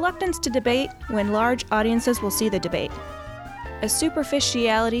 A reluctance to debate when large audiences will see the debate. A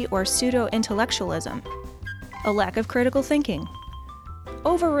superficiality or pseudo-intellectualism. A lack of critical thinking.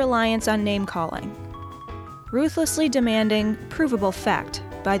 Over-reliance on name-calling. Ruthlessly demanding provable fact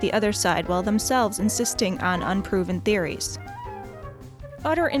by the other side while themselves insisting on unproven theories.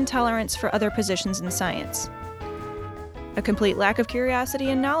 Utter intolerance for other positions in science. A complete lack of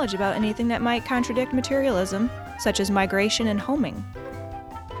curiosity and knowledge about anything that might contradict materialism, such as migration and homing.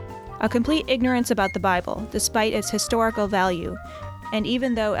 A complete ignorance about the Bible, despite its historical value, and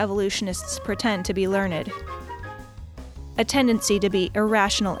even though evolutionists pretend to be learned. A tendency to be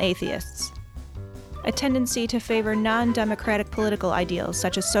irrational atheists. A tendency to favor non-democratic political ideals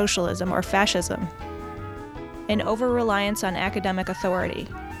such as socialism or fascism. An over-reliance on academic authority.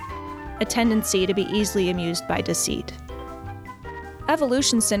 A tendency to be easily amused by deceit.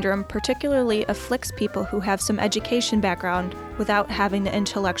 Evolution syndrome particularly afflicts people who have some education background without having the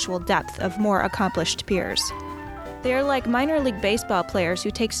intellectual depth of more accomplished peers. They are like minor league baseball players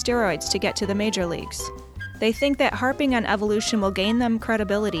who take steroids to get to the major leagues. They think that harping on evolution will gain them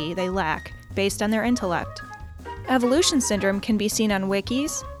credibility they lack based on their intellect. Evolution syndrome can be seen on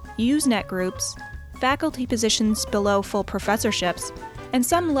wikis, Usenet groups, faculty positions below full professorships, and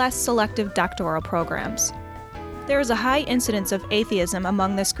some less selective doctoral programs. There is a high incidence of atheism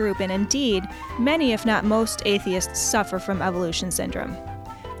among this group, and indeed, many if not most atheists suffer from evolution syndrome.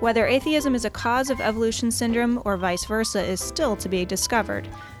 Whether atheism is a cause of evolution syndrome or vice versa is still to be discovered,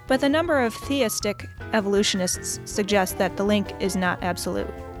 but the number of theistic evolutionists suggests that the link is not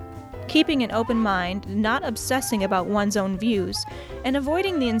absolute. Keeping an open mind, not obsessing about one's own views, and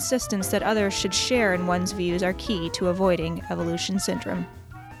avoiding the insistence that others should share in one's views are key to avoiding evolution syndrome.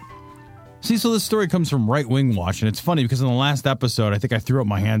 See, so this story comes from Right Wing Watch, and it's funny because in the last episode, I think I threw up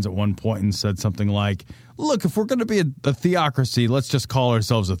my hands at one point and said something like, look, if we're going to be a theocracy, let's just call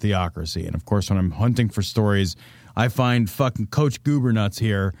ourselves a theocracy. And of course, when I'm hunting for stories, I find fucking Coach Goobernuts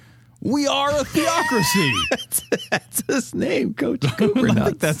here. We are a theocracy. That's his name, Coach Goobernuts. I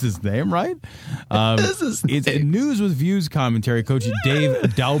think that's his name, right? It's a News with Views commentary, Coach Dave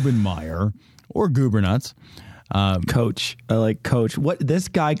Daubenmire, or Goobernuts. Coach, I like Coach. What this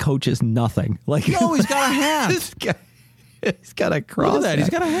guy coaches nothing. Like no, he's got a hat. This guy, he's got a cross. Look at that. Hat. He's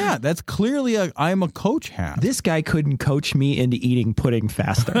got a hat. That's clearly a I'm a coach hat. This guy couldn't coach me into eating pudding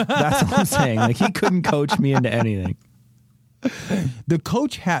faster. That's all I'm saying. Like he couldn't coach me into anything. The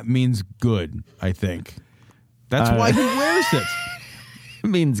coach hat means good, I think. That's why he wears it. It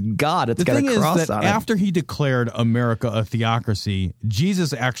means God. It's The got thing a is cross that on it. after he declared America a theocracy,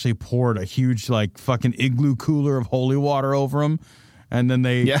 Jesus actually poured a huge, like, fucking igloo cooler of holy water over him, and then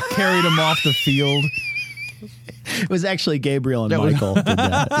they carried him off the field. It was actually Gabriel and Michael did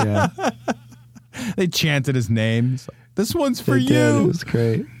that. Yeah. They chanted his name. This one's for They you. did. It was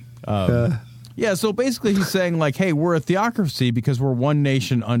great. Yeah, so basically he's saying, like, hey, we're a theocracy because we're one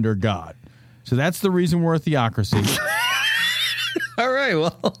nation under God. So that's the reason we're a theocracy. All right.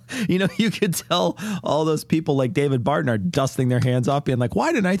 Well, you could tell all those people like David Barton are dusting their hands off, being like,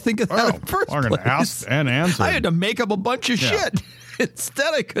 why didn't I think of that in the first I'm place? going to ask and answer. I had to make up a bunch of shit.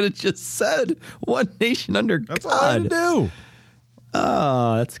 Instead, I could have just said one nation under God. That's all I had to do.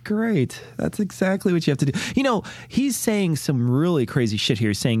 Oh, that's great. That's exactly what you have to do. He's saying some really crazy shit here.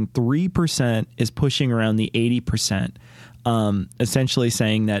 He's saying 3% is pushing around the 80%, essentially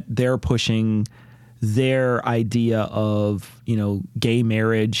saying that they're pushing their idea of, gay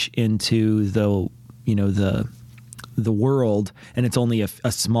marriage into the world, and it's only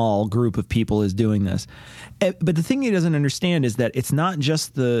a small group of people is doing this. But the thing he doesn't understand is that it's not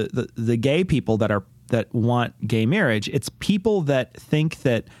just the gay people that want gay marriage. It's people that think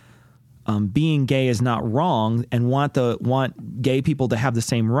that being gay is not wrong and want gay people to have the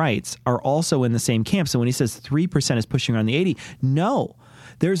same rights are also in the same camp. So when he says 3% is pushing around the 80, no.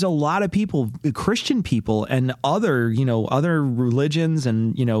 There's a lot of people, Christian people and other religions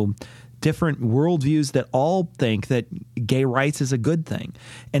and, different worldviews that all think that gay rights is a good thing.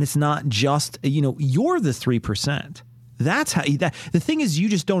 And it's not just, you're the 3%. That's how the thing is, you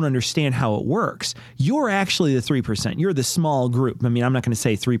just don't understand how it works. You're actually the 3%. You're the small group. I mean, I'm not going to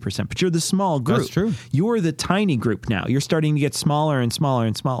say 3%, but you're the small group. That's true. You're the tiny group now. You're starting to get smaller and smaller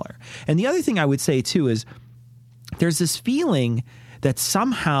and smaller. And the other thing I would say too is there's this feeling that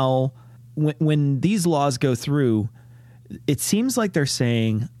somehow when these laws go through, it seems like they're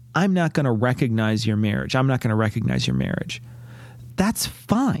saying, I'm not going to recognize your marriage. I'm not going to recognize your marriage. That's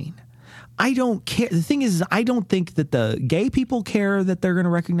fine. I don't care. The thing is, I don't think that the gay people care that they're going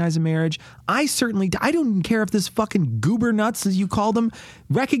to recognize a marriage. I don't even care if this fucking goober nuts, as you call them,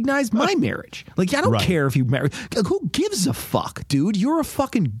 recognize my marriage. Like, I don't care if you marry. Like, who gives a fuck, dude? You're a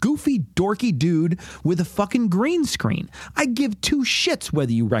fucking goofy, dorky dude with a fucking green screen. I give two shits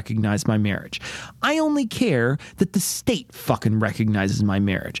whether you recognize my marriage. I only care that the state fucking recognizes my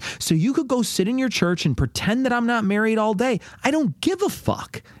marriage. So you could go sit in your church and pretend that I'm not married all day. I don't give a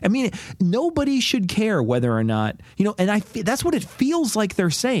fuck. I mean, nobody should care whether or not, and that's what it feels like they're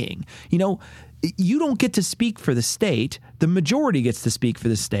saying. You don't get to speak for the state. The majority gets to speak for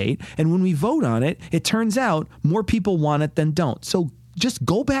the state. And when we vote on it, it turns out more people want it than don't. So just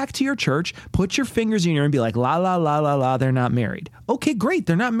go back to your church, put your fingers in your ear and be like, la, la, la, la, la, they're not married. Okay, great.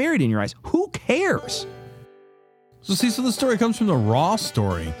 They're not married in your eyes. Who cares? So the story comes from the Raw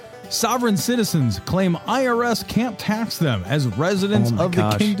story. Sovereign citizens claim IRS can't tax them as residents of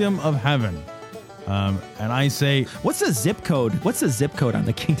the kingdom of heaven. And I say, what's the zip code? What's the zip code on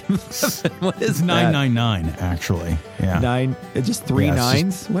the kingdom of heaven? What is 999, actually. Yeah. Just three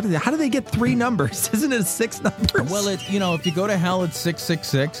nines? What is it? How do they get three numbers? Isn't it 6 numbers? Well, if you go to hell, it's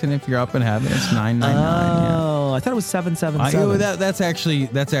 666, and if you're up in heaven, it's 999. Oh, I thought it was 777. That's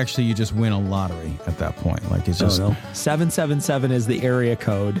actually you just win a lottery at that point. Like it's just 777 is the area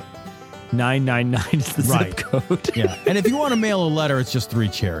code. 999 is the zip code. Yeah, and if you want to mail a letter, it's just 3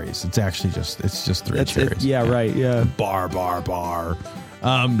 cherries. It's actually just 3 cherries. Yeah, right. Yeah. Bar.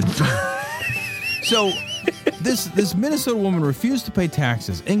 So this Minnesota woman refused to pay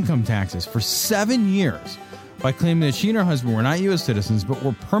income taxes, for 7 years by claiming that she and her husband were not U.S. citizens, but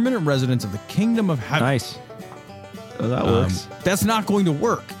were permanent residents of the kingdom of heaven. Nice. Oh, that works. That's not going to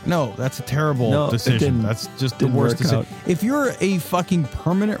work. No, that's a terrible decision. That's just the worst decision. If you're a fucking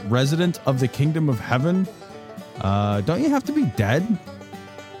permanent resident of the kingdom of heaven, don't you have to be dead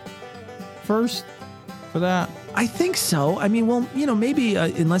first for that? I think so. I mean, well, maybe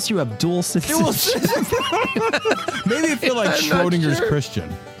unless you have dual citizenship. Maybe if you're like Schrodinger's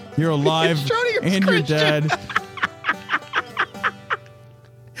Christian. You're alive and you're dead.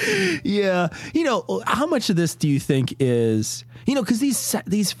 Yeah. How much of this do you think is, because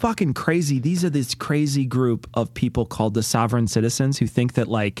these fucking crazy, these are this crazy group of people called the sovereign citizens who think that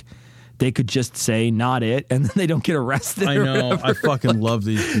like they could just say not it and then they don't get arrested. I know. I fucking love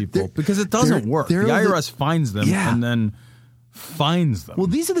these people because it doesn't work. The IRS finds them and then fines them. Well,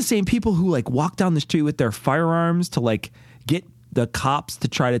 these are the same people who like walk down the street with their firearms to like get the cops to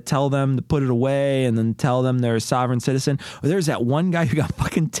try to tell them to put it away and then tell them they're a sovereign citizen. Or there's that one guy who got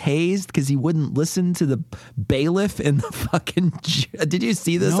fucking tased because he wouldn't listen to the bailiff in the fucking... Did you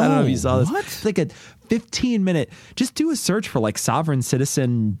see this? No, I don't know if you saw this. what? It's like a 15-minute... Just do a search for like sovereign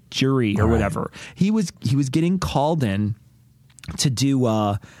citizen jury or whatever. He was getting called in to do...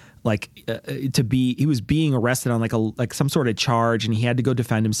 he was being arrested on like some sort of charge, and he had to go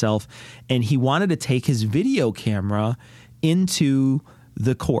defend himself, and he wanted to take his video camera into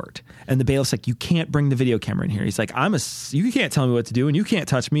the court, and the bailiff's like, you can't bring the video camera in here. He's like, you can't tell me what to do, and you can't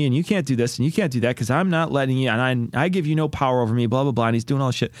touch me, and you can't do this, and you can't do that, because I'm not letting you, and I give you no power over me, blah, blah, blah, and he's doing all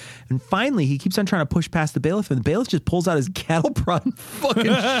this shit. And finally, he keeps on trying to push past the bailiff, and the bailiff just pulls out his cattle prod and fucking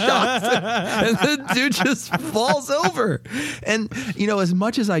shots him, and the dude just falls over. And, as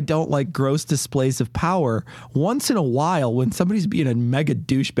much as I don't like gross displays of power, once in a while, when somebody's being a mega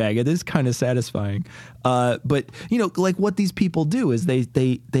douchebag, it is kind of satisfying. But, like what these people do is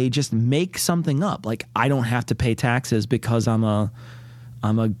they just make something up. Like, I don't have to pay taxes because I'm a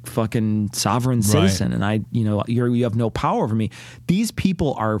fucking sovereign citizen, and you have no power over me. These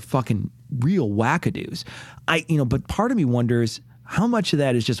people are fucking real wackadoos. But part of me wonders how much of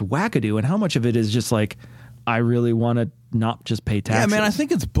that is just wackadoo and how much of it is just like, I really want to not just pay taxes. Yeah, man, I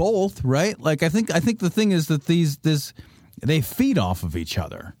think it's both, right? Like, I think the thing is that they feed off of each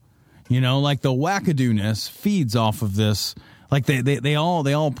other. Like the wackadoo-ness feeds off of this. Like they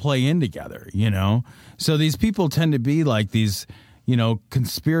all play in together, So these people tend to be like these,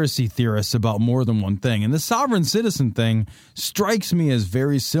 conspiracy theorists about more than one thing. And the sovereign citizen thing strikes me as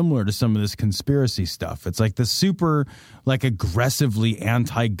very similar to some of this conspiracy stuff. It's like the super, like, aggressively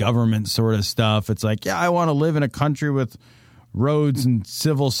anti-government sort of stuff. It's like, yeah, I want to live in a country with roads and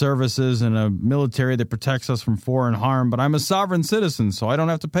civil services and a military that protects us from foreign harm, but I'm a sovereign citizen, so I don't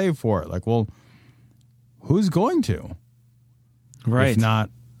have to pay for it. Like, well, who's going to? Right. If not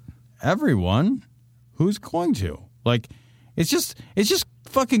everyone, who's going to? Like, it's just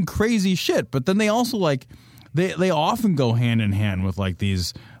fucking crazy shit. But then they also, like, they often go hand in hand with, like,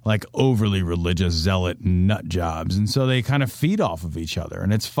 these, like, overly religious zealot nut jobs. And so they kind of feed off of each other.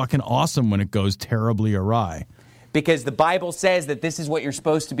 And it's fucking awesome when it goes terribly awry. Because the Bible says that this is what you're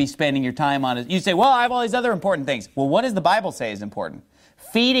supposed to be spending your time on. You say, well, I have all these other important things. Well, what does the Bible say is important?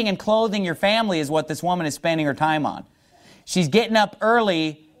 Feeding and clothing your family is what this woman is spending her time on. She's getting up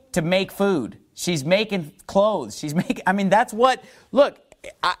early to make food. She's making clothes. That's what, look,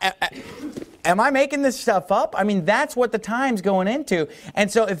 am I making this stuff up? I mean, that's what the time's going into. And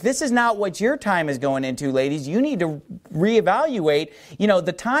so if this is not what your time is going into, ladies, you need to reevaluate,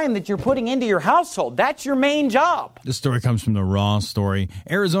 the time that you're putting into your household. That's your main job. This story comes from the Raw story.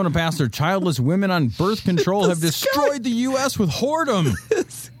 Arizona pastor, childless women on birth control have destroyed the U.S. with whoredom.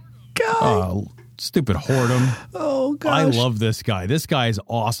 This guy. Stupid whoredom. Oh, gosh. I love this guy. This guy is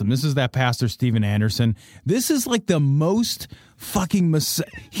awesome. This is that pastor, Steven Anderson. This is like the most fucking...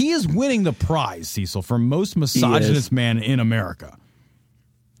 he is winning the prize, Cecil, for most misogynist man in America.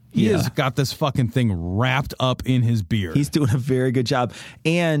 He has got this fucking thing wrapped up in his beard. He's doing a very good job.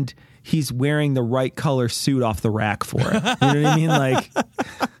 And he's wearing the right color suit off the rack for it. You know what I mean? Like...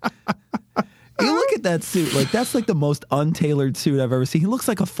 You look at that suit, like, that's like the most untailored suit I've ever seen. He looks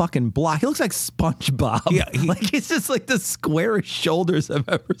like a fucking block. He looks like SpongeBob. Yeah, it's just like the squarest shoulders I've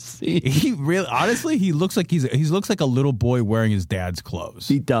ever seen. He really, honestly, he looks like he looks like a little boy wearing his dad's clothes.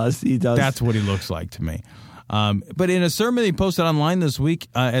 He does. That's what he looks like to me. But in a sermon he posted online this week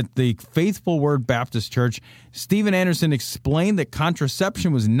at the Faithful Word Baptist Church, Steven Anderson explained that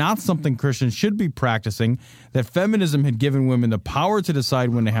contraception was not something Christians should be practicing, that feminism had given women the power to decide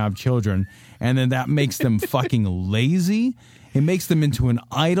when to have children, and then that makes them fucking lazy. It makes them into an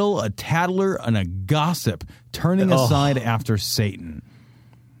idol, a tattler, and a gossip, turning aside after Satan.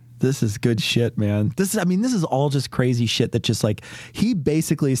 This is good shit, man. This is all just crazy shit that just, like, he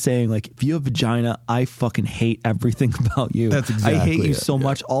basically is saying, like, if you have a vagina, I fucking hate everything about you. That's exactly I hate you it. so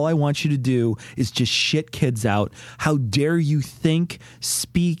much. All I want you to do is just shit kids out. How dare you think,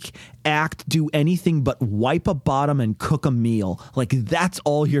 speak, act, do anything but wipe a bottom and cook a meal. Like, that's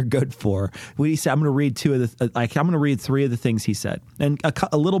all you're good for. What he said, I'm going to read I'm going to read three of the things he said. And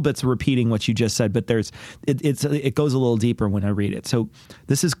a little bit's repeating what you just said, but it goes a little deeper when I read it. So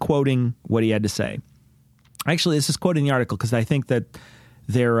this is quoting what he had to say. Actually, this is quoting the article because I think that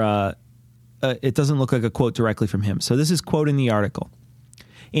it doesn't look like a quote directly from him. So this is quoting the article.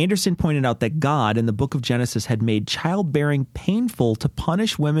 Anderson pointed out that God in the book of Genesis had made childbearing painful to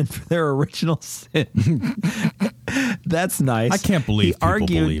punish women for their original sin. That's nice. I can't believe people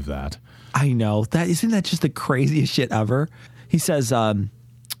believe that. I know. Isn't that just the craziest shit ever? He says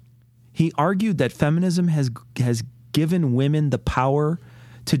he argued that feminism has given women the power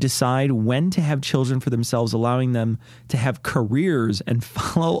to decide when to have children for themselves, allowing them to have careers and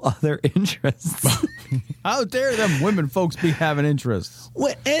follow other interests. How dare them women folks be having interests?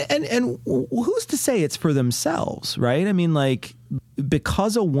 Well, and who's to say it's for themselves, right? I mean, like,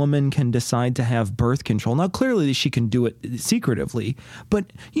 because a woman can decide to have birth control, now clearly she can do it secretively,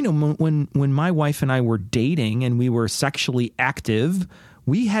 but, you know, when my wife and I were dating and we were sexually active,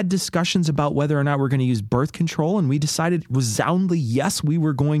 we had discussions about whether or not we're going to use birth control, and we decided resoundingly, yes, we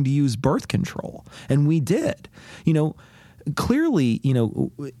were going to use birth control, and we did. You know, clearly, you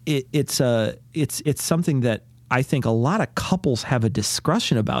know, it's something that I think a lot of couples have a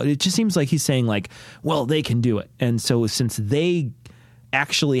discussion about. It just seems like he's saying, like, well, they can do it, and so since they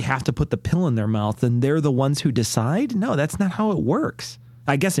actually have to put the pill in their mouth, then they're the ones who decide. No, that's not how it works.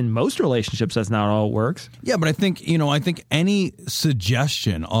 I guess in most relationships, that's not how it works. Yeah, but I think any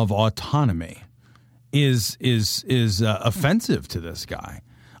suggestion of autonomy is offensive to this guy.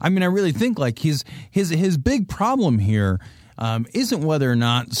 I mean, I really think like his big problem here isn't whether or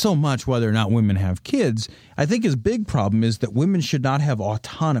not women have kids. I think his big problem is that women should not have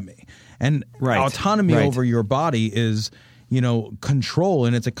autonomy, and autonomy over your body is, you know, control,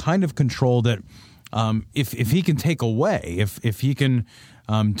 and it's a kind of control that if he can take away, if he can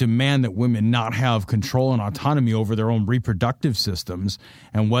demand that women not have control and autonomy over their own reproductive systems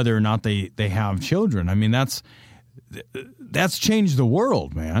and whether or not they have children. I mean, that's changed the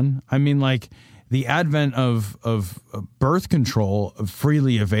world, man. I mean, like the advent of birth control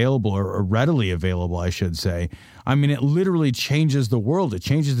freely available or readily available, I should say. I mean, it literally changes the world. It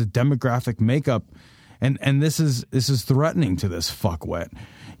changes the demographic makeup. And this is threatening to this fuckwit,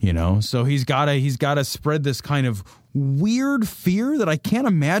 you know. So he's gotta spread this kind of weird fear that I can't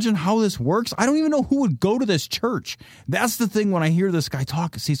imagine how this works. I don't even know who would go to this church. That's the thing when I hear this guy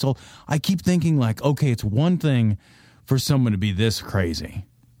talk, Cecil. I keep thinking like, okay, it's one thing for someone to be this crazy,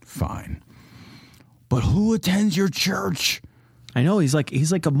 fine, but who attends your church? I know he's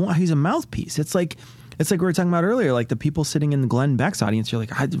a mouthpiece. It's like we were talking about earlier, like the people sitting in Glenn Beck's audience. You're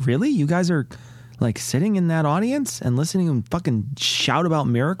like, really? You guys are like sitting in that audience and listening to him fucking shout about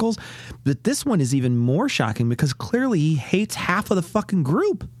miracles? But this one is even more shocking because clearly he hates half of the fucking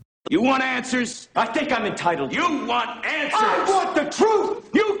group. You want answers? I think I'm entitled. You want answers? I want the truth.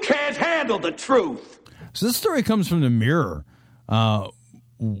 You can't handle the truth. So this story comes from the Mirror.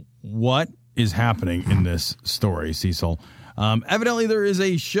 What is happening in this story, Cecil? Evidently, there is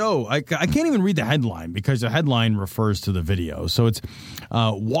a show. I can't even read the headline because the headline refers to the video. So it's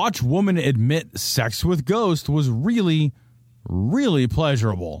watch woman admit sex with ghost was really, really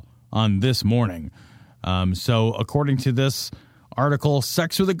pleasurable on This Morning. So according to this article,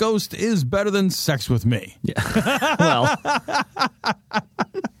 sex with a ghost is better than sex with me. Yeah. Well,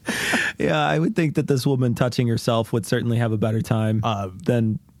 yeah, I would think that this woman touching herself would certainly have a better time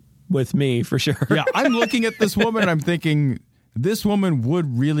than with me, for sure. Yeah, I'm looking at this woman and I'm thinking, this woman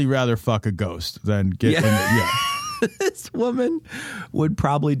would really rather fuck a ghost than get in it. Yeah. This woman would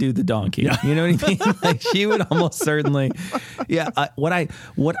probably do the donkey. Yeah. You know what I mean? Like she would almost certainly. Yeah. What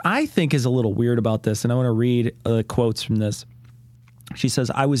I think is a little weird about this, and I want to read quotes from this. She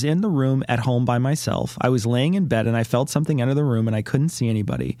says, I was in the room at home by myself. I was laying in bed and I felt something enter the room and I couldn't see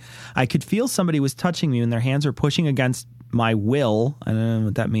anybody. I could feel somebody was touching me and their hands were pushing against my will. I don't know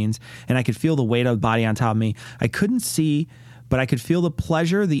what that means. And I could feel the weight of the body on top of me. I couldn't see, but I could feel the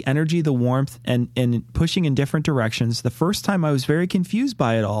pleasure, the energy, the warmth, and pushing in different directions. The first time I was very confused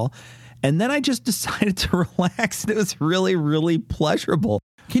by it all. And then I just decided to relax. And it was really, really pleasurable.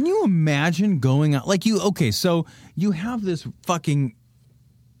 Can you imagine going out like so you have this fucking,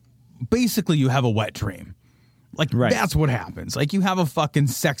 basically you have a wet dream. Like That's what happens. Like you have a fucking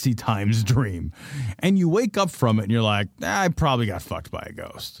sexy times dream and you wake up from it and you're like, I probably got fucked by a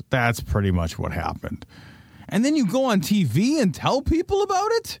ghost. That's pretty much what happened. And then you go on TV and tell people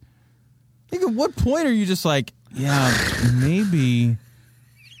about it? Like, at what point are you just like, yeah, maybe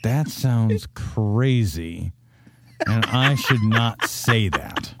that sounds crazy and I should not say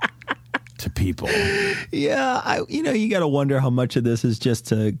that to people? Yeah, you got to wonder how much of this is just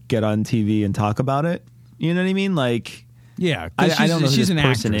to get on TV and talk about it. You know what I mean? Like, yeah, I don't know who she's this an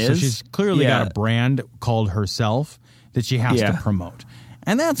person actress, is. so she's clearly got a brand called herself that she has to promote.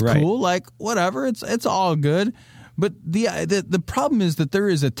 And that's cool. Like, whatever. It's all good. But the problem is that there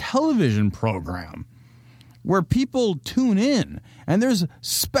is a television program where people tune in, and there's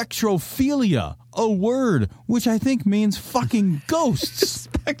spectrophilia, a word which I think means fucking ghosts.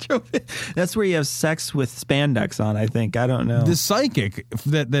 That's where you have sex with spandex on, I think. I don't know. The psychic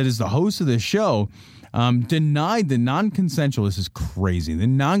that is the host of this show denied the non-consensual, this is crazy, the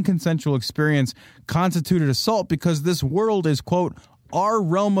non-consensual experience constituted assault because this world is, quote, our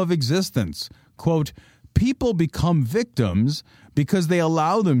realm of existence. Quote, people become victims because they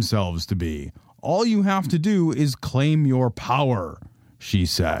allow themselves to be. All you have to do is claim your power, she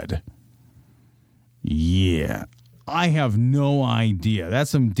said. Yeah, I have no idea.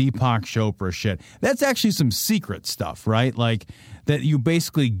 That's some Deepak Chopra shit. That's actually some secret stuff, right? Like that you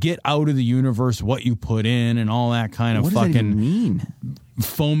basically get out of the universe what you put in and all that kind of what does fucking that even mean?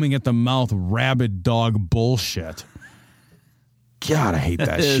 Foaming at the mouth rabid dog bullshit. God, I hate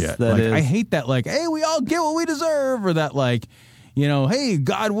that shit. I hate that, like, hey, we all get what we deserve, or that, like, you know, hey,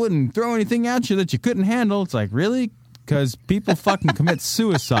 God wouldn't throw anything at you that you couldn't handle. It's like, really? Because people fucking commit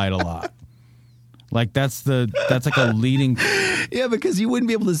suicide a lot. Like, that's like a leading. Yeah, because you wouldn't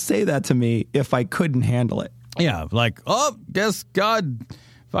be able to say that to me if I couldn't handle it. Yeah, like, oh, guess God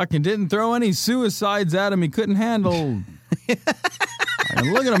fucking didn't throw any suicides at him he couldn't handle.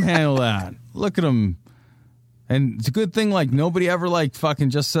 And look at him handle that. Look at him. And it's a good thing, like, nobody ever, like,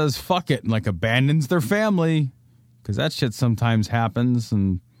 fucking just says fuck it and, like, abandons their family. Because that shit sometimes happens.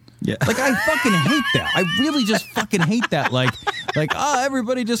 And, yeah, like, I fucking hate that. I really just fucking hate that. Like,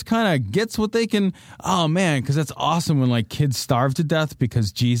 everybody just kind of gets what they can. Oh, man, because that's awesome when, like, kids starve to death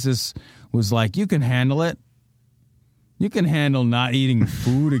because Jesus was like, you can handle it. You can handle not eating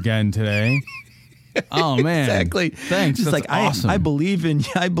food again today. Oh man! Exactly. Thanks. Just that's like awesome. I believe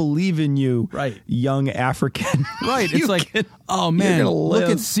in you, right? Young African, right? It's like, oh man, look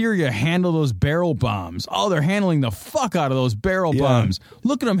at Syria handle those barrel bombs. Oh, they're handling the fuck out of those barrel bombs.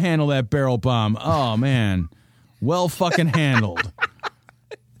 Look at them handle that barrel bomb. Oh man, well fucking handled.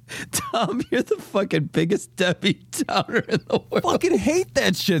 Tom, you're the fucking biggest Debbie Downer in the world. Fucking hate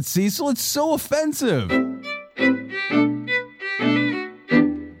that shit, Cecil. It's so offensive.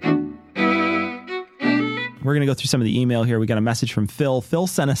 We're going to go through some of the email here. We got a message from Phil. Phil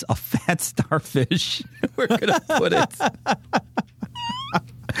sent us a fat starfish. We're going to put it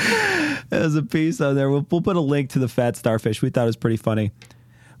as a piece on there. We'll put a link to the fat starfish. We thought it was pretty funny.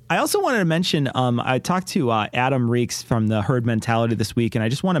 I also wanted to mention, I talked to Adam Reeks from the Herd Mentality this week, and I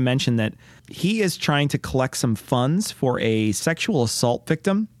just want to mention that he is trying to collect some funds for a sexual assault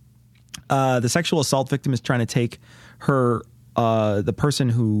victim. The sexual assault victim is trying to take her, the person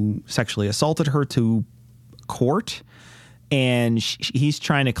who sexually assaulted her, to court, and he's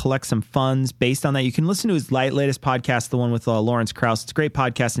trying to collect some funds based on that. You can listen to his latest podcast, the one with Lawrence Krauss. It's a great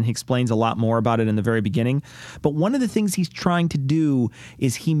podcast, and he explains a lot more about it in the very beginning. But one of the things he's trying to do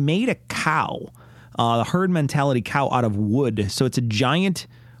is he made a cow, the Herd Mentality cow, out of wood. So it's a giant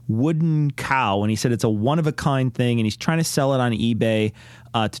wooden cow, and he said it's a one-of-a-kind thing, and he's trying to sell it on eBay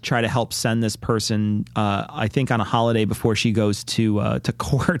to try to help send this person, I think, on a holiday before she goes to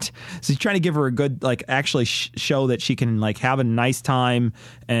court. So he's trying to give her a good, like, actually show that she can, like, have a nice time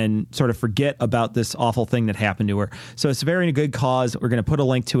and sort of forget about this awful thing that happened to her. So it's a very good cause. We're going to put a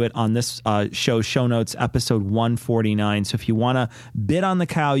link to it on this show notes, episode 149. So if you want to bid on the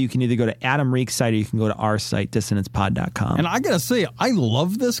cow, you can either go to Adam Reek's site or you can go to our site, dissonancepod.com. And I got to say, I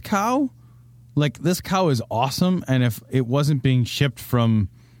love this cow. Like, this cow is awesome, and if it wasn't being shipped from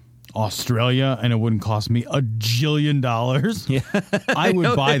Australia and it wouldn't cost me $1 jillion, I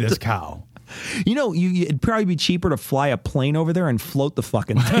would buy this cow. You know, it'd probably be cheaper to fly a plane over there and float the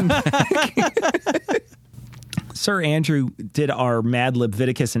fucking thing back. Sir Andrew did our Mad Lib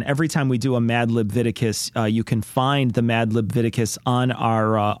Viticus, and every time we do a Mad Lib Viticus, you can find the Mad Lib Viticus on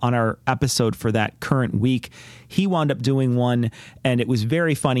our episode for that current week. He wound up doing one, and it was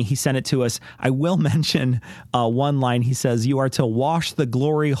very funny. He sent it to us. I will mention one line. He says, "You are to wash the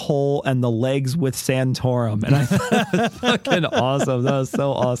glory hole and the legs with Santorum," and I thought that was fucking awesome. That was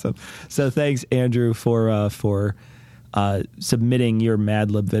so awesome. So thanks, Andrew, for submitting your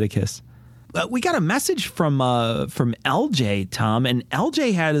Mad Lib Viticus. We got a message from LJ, Tom, and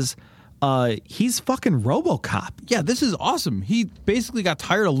LJ has he's fucking RoboCop. Yeah, this is awesome. He basically got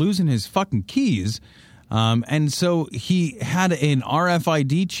tired of losing his fucking keys, and so he had an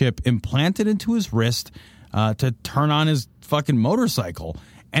RFID chip implanted into his wrist to turn on his fucking motorcycle,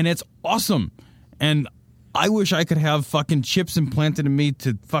 and it's awesome. And I wish I could have fucking chips implanted in me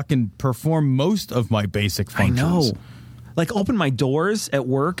to fucking perform most of my basic functions. I know. Like, open my doors at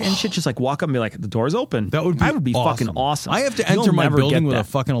work and shit. Just like walk up and be like, the door's open. That would be awesome. Fucking awesome. I have to enter my building with a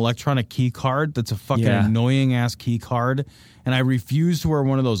fucking electronic key card that's a fucking annoying ass key card. And I refuse to wear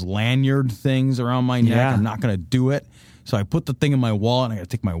one of those lanyard things around my neck. I'm not going to do it. So I put the thing in my wallet, and I got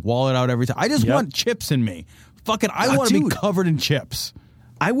to take my wallet out every time. I just want chips in me. Fucking, I want to be covered in chips.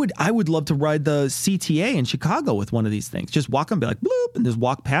 I would love to ride the CTA in Chicago with one of these things. Just walk and be like, bloop, and just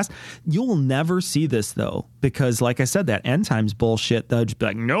walk past. You'll never see this, though, because, like I said, that end times bullshit, they'll just be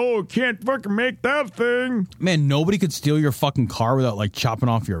like, no, can't fucking make that thing. Man, nobody could steal your fucking car without, like, chopping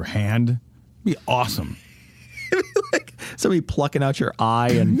off your hand. It'd be awesome. Like somebody plucking out your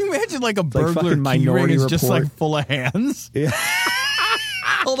eye. And can you imagine, like, a burglar like Minority is Report. just, like, full of hands? Yeah.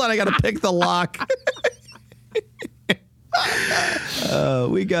 Hold on, I got to pick the lock.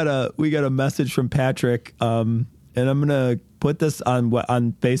 We got a message from Patrick, and I'm gonna put this on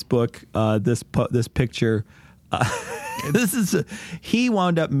Facebook. This picture. He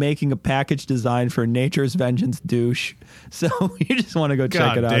wound up making a package design for Nature's Vengeance douche. So you just want to go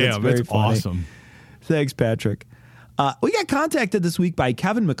check it out. Damn, it's very funny. Awesome. Thanks, Patrick. We got contacted this week by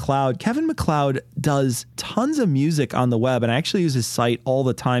Kevin MacLeod. Kevin MacLeod does tons of music on the web, and I actually use his site all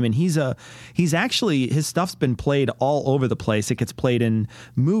the time. And he's actually, his stuff's been played all over the place. It gets played in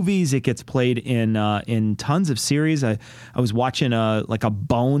movies. It gets played in tons of series. I was watching like a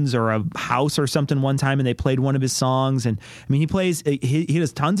Bones or a House or something one time, and they played one of his songs. And I mean, he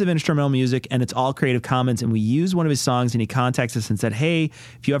does tons of instrumental music, and it's all Creative Commons. And we used one of his songs, and he contacts us and said, "Hey,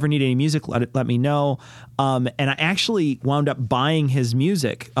 if you ever need any music, let me know." And I actually wound up buying his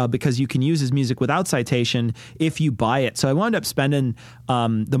music because you can use his music without citation if you buy it. So I wound up spending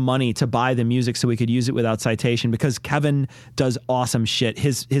the money to buy the music so we could use it without citation because Kevin does awesome shit.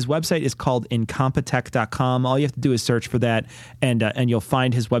 His website is called incompetech.com. All you have to do is search for that and you'll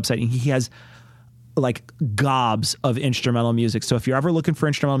find his website. And he has like gobs of instrumental music. So if you're ever looking for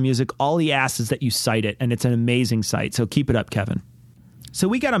instrumental music, all he asks is that you cite it, and it's an amazing site. So keep it up, Kevin. So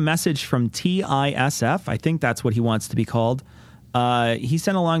we got a message from TISF. I think that's what he wants to be called. He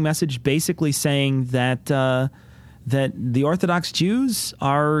sent a long message basically saying that that the Orthodox Jews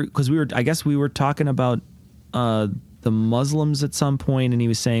are, because we were talking about the Muslims at some point, and he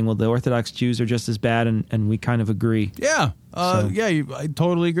was saying, well, the Orthodox Jews are just as bad, and we kind of agree. Yeah, I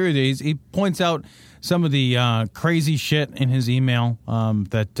totally agree with you. He points out some of the crazy shit in his email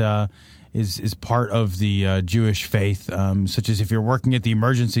that is part of the Jewish faith, such as if you're working at the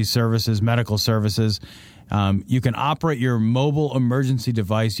emergency services, medical services, you can operate your mobile emergency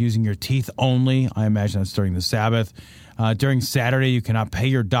device using your teeth only. I imagine that's during the Sabbath. During Saturday, you cannot pay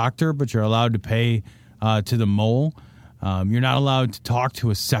your doctor, but you're allowed to pay to the mole. You're not allowed to talk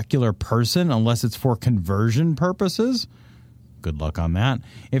to a secular person unless it's for conversion purposes. Good luck on that.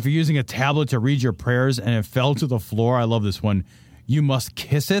 If you're using a tablet to read your prayers and it fell to the floor, I love this one, you must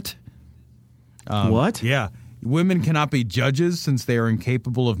kiss it. What? Yeah. Women cannot be judges since they are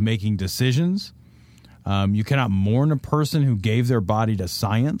incapable of making decisions. You cannot mourn a person who gave their body to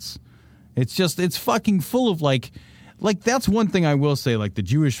science. It's fucking full of like that's one thing I will say, like the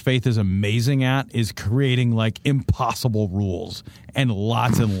Jewish faith is amazing at is creating like impossible rules and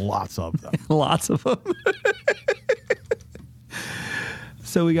lots of them. Lots of them.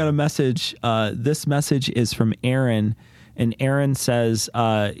 So we got a message. This message is from Aaron. And Aaron says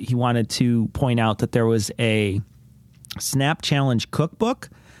he wanted to point out that there was a Snap Challenge cookbook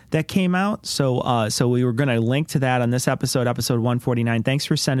that came out. So we were going to link to that on this episode 149. Thanks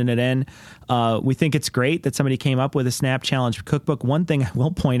for sending it in. We think it's great that somebody came up with a Snap Challenge cookbook. One thing I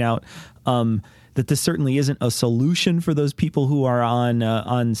will point out, that this certainly isn't a solution for those people who are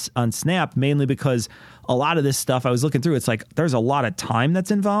on Snap, mainly because a lot of this stuff I was looking through, it's like there's a lot of time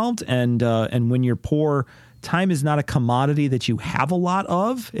that's involved. And when you're poor, time is not a commodity that you have a lot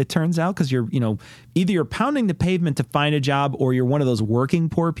of, it turns out, because either you're pounding the pavement to find a job or you're one of those working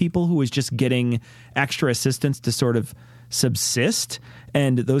poor people who is just getting extra assistance to sort of subsist.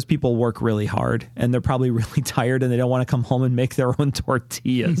 And those people work really hard and they're probably really tired and they don't want to come home and make their own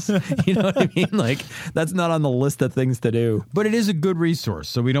tortillas. You know what I mean? Like, that's not on the list of things to do. But it is a good resource,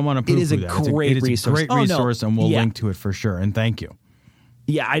 so we don't want to poo-poo that. It is a great resource. It's a great resource, and we'll link to it for sure. And thank you.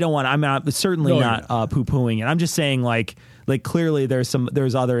 Yeah, I'm not poo-pooing it. I'm just saying, like clearly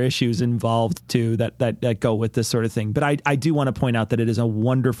there's other issues involved too that go with this sort of thing. But I do want to point out that it is a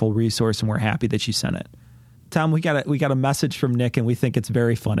wonderful resource, and we're happy that you sent it. Tom, we got a message from Nick, and we think it's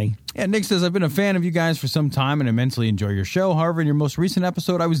very funny. Yeah, Nick says, I've been a fan of you guys for some time and immensely enjoy your show. However, in your most recent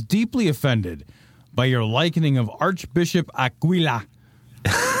episode, I was deeply offended by your likening of Archbishop Aquila.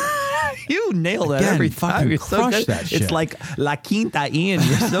 You nail that every time. You're so good. That shit. It's like La Quinta Ian.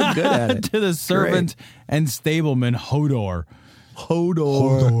 You're so good at it. To the servant and stableman Hodor.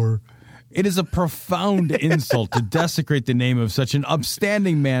 It is a profound insult to desecrate the name of such an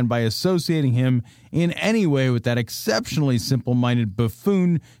upstanding man by associating him in any way with that exceptionally simple-minded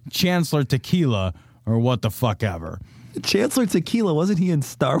buffoon Chancellor Tequila, or what the fuck ever. Chancellor Tequila, wasn't he in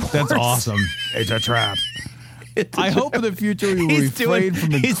Star Wars? That's awesome. It's a trap. I hope in the future we will refrain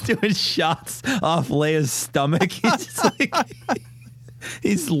from... He's doing shots off Leia's stomach. He's just like...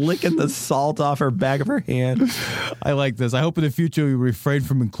 He's licking the salt off her back of her hand. I like this. I hope in the future we refrain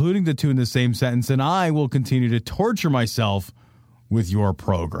from including the two in the same sentence, and I will continue to torture myself with your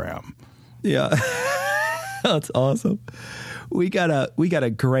program. Yeah. That's awesome. We got a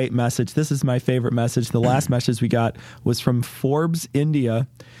great message. This is my favorite message. The last message we got was from Forbes India.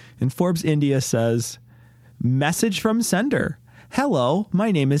 And Forbes India says, "Message from sender. Hello,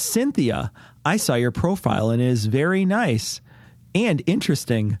 my name is Cynthia. I saw your profile and it is very nice and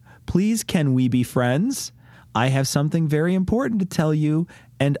interesting. Please, can we be friends? I have something very important to tell you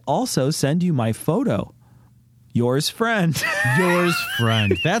and also send you my photo. Yours, friend." Yours,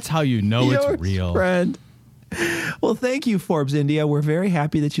 friend. That's how you know it's real. Friend. Well, thank you, Forbes India. We're very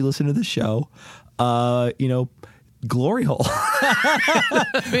happy that you listen to the show. Glory hole.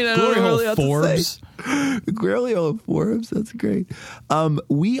 Glory hole Forbes. Glory hole Forbes. That's great.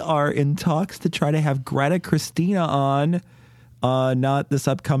 We are in talks to try to have Greta Christina on. Not this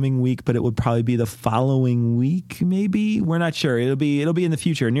upcoming week, but it would probably be the following week, maybe. We're not sure. It'll be in the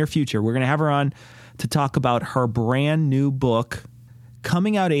future, near future. We're going to have her on to talk about her brand new book,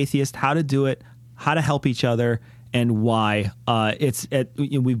 Coming Out Atheist: How to Do It, How to Help Each Other, and Why.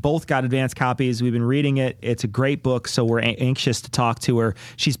 We've both got advanced copies. We've been reading it. It's a great book, so we're anxious to talk to her.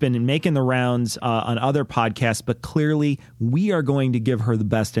 She's been making the rounds on other podcasts, but clearly we are going to give her the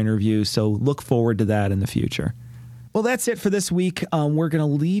best interview, so look forward to that in the future. Well, that's it for this week. We're going to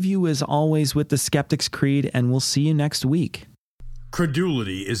leave you, as always, with the Skeptic's Creed, and we'll see you next week.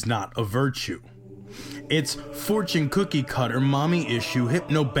 Credulity is not a virtue. It's fortune cookie cutter, mommy issue,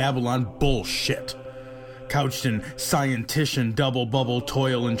 hypno-Babylon bullshit. Couched in scientician, double bubble,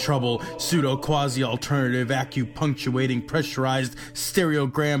 toil and trouble, pseudo quasi alternative, acupunctuating, pressurized,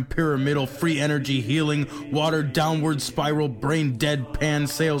 stereogram, pyramidal, free energy healing, watered downward spiral, brain deadpan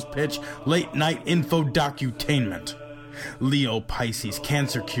sales pitch, late night info docutainment. Leo, Pisces,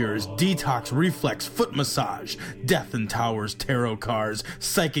 cancer cures, detox, reflex, foot massage, death in towers, tarot cards,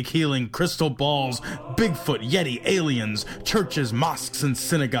 psychic healing, crystal balls, Bigfoot, Yeti, aliens, churches, mosques and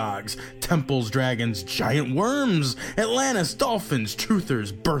synagogues, temples, dragons, giant worms, Atlantis, dolphins,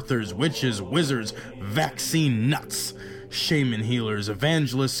 truthers, birthers, witches, wizards, vaccine nuts, shaman healers,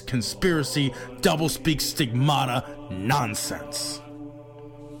 evangelists, conspiracy, doublespeak, stigmata, nonsense.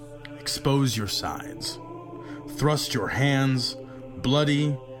 Expose your sides. Thrust your hands,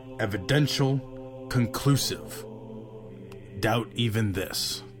 bloody, evidential, conclusive. Doubt even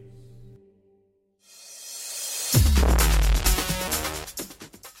this.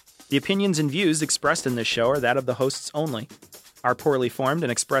 The opinions and views expressed in this show are that of the hosts only. Our poorly formed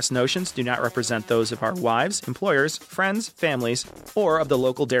and expressed notions do not represent those of our wives, employers, friends, families, or of the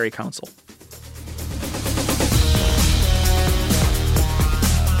local dairy council.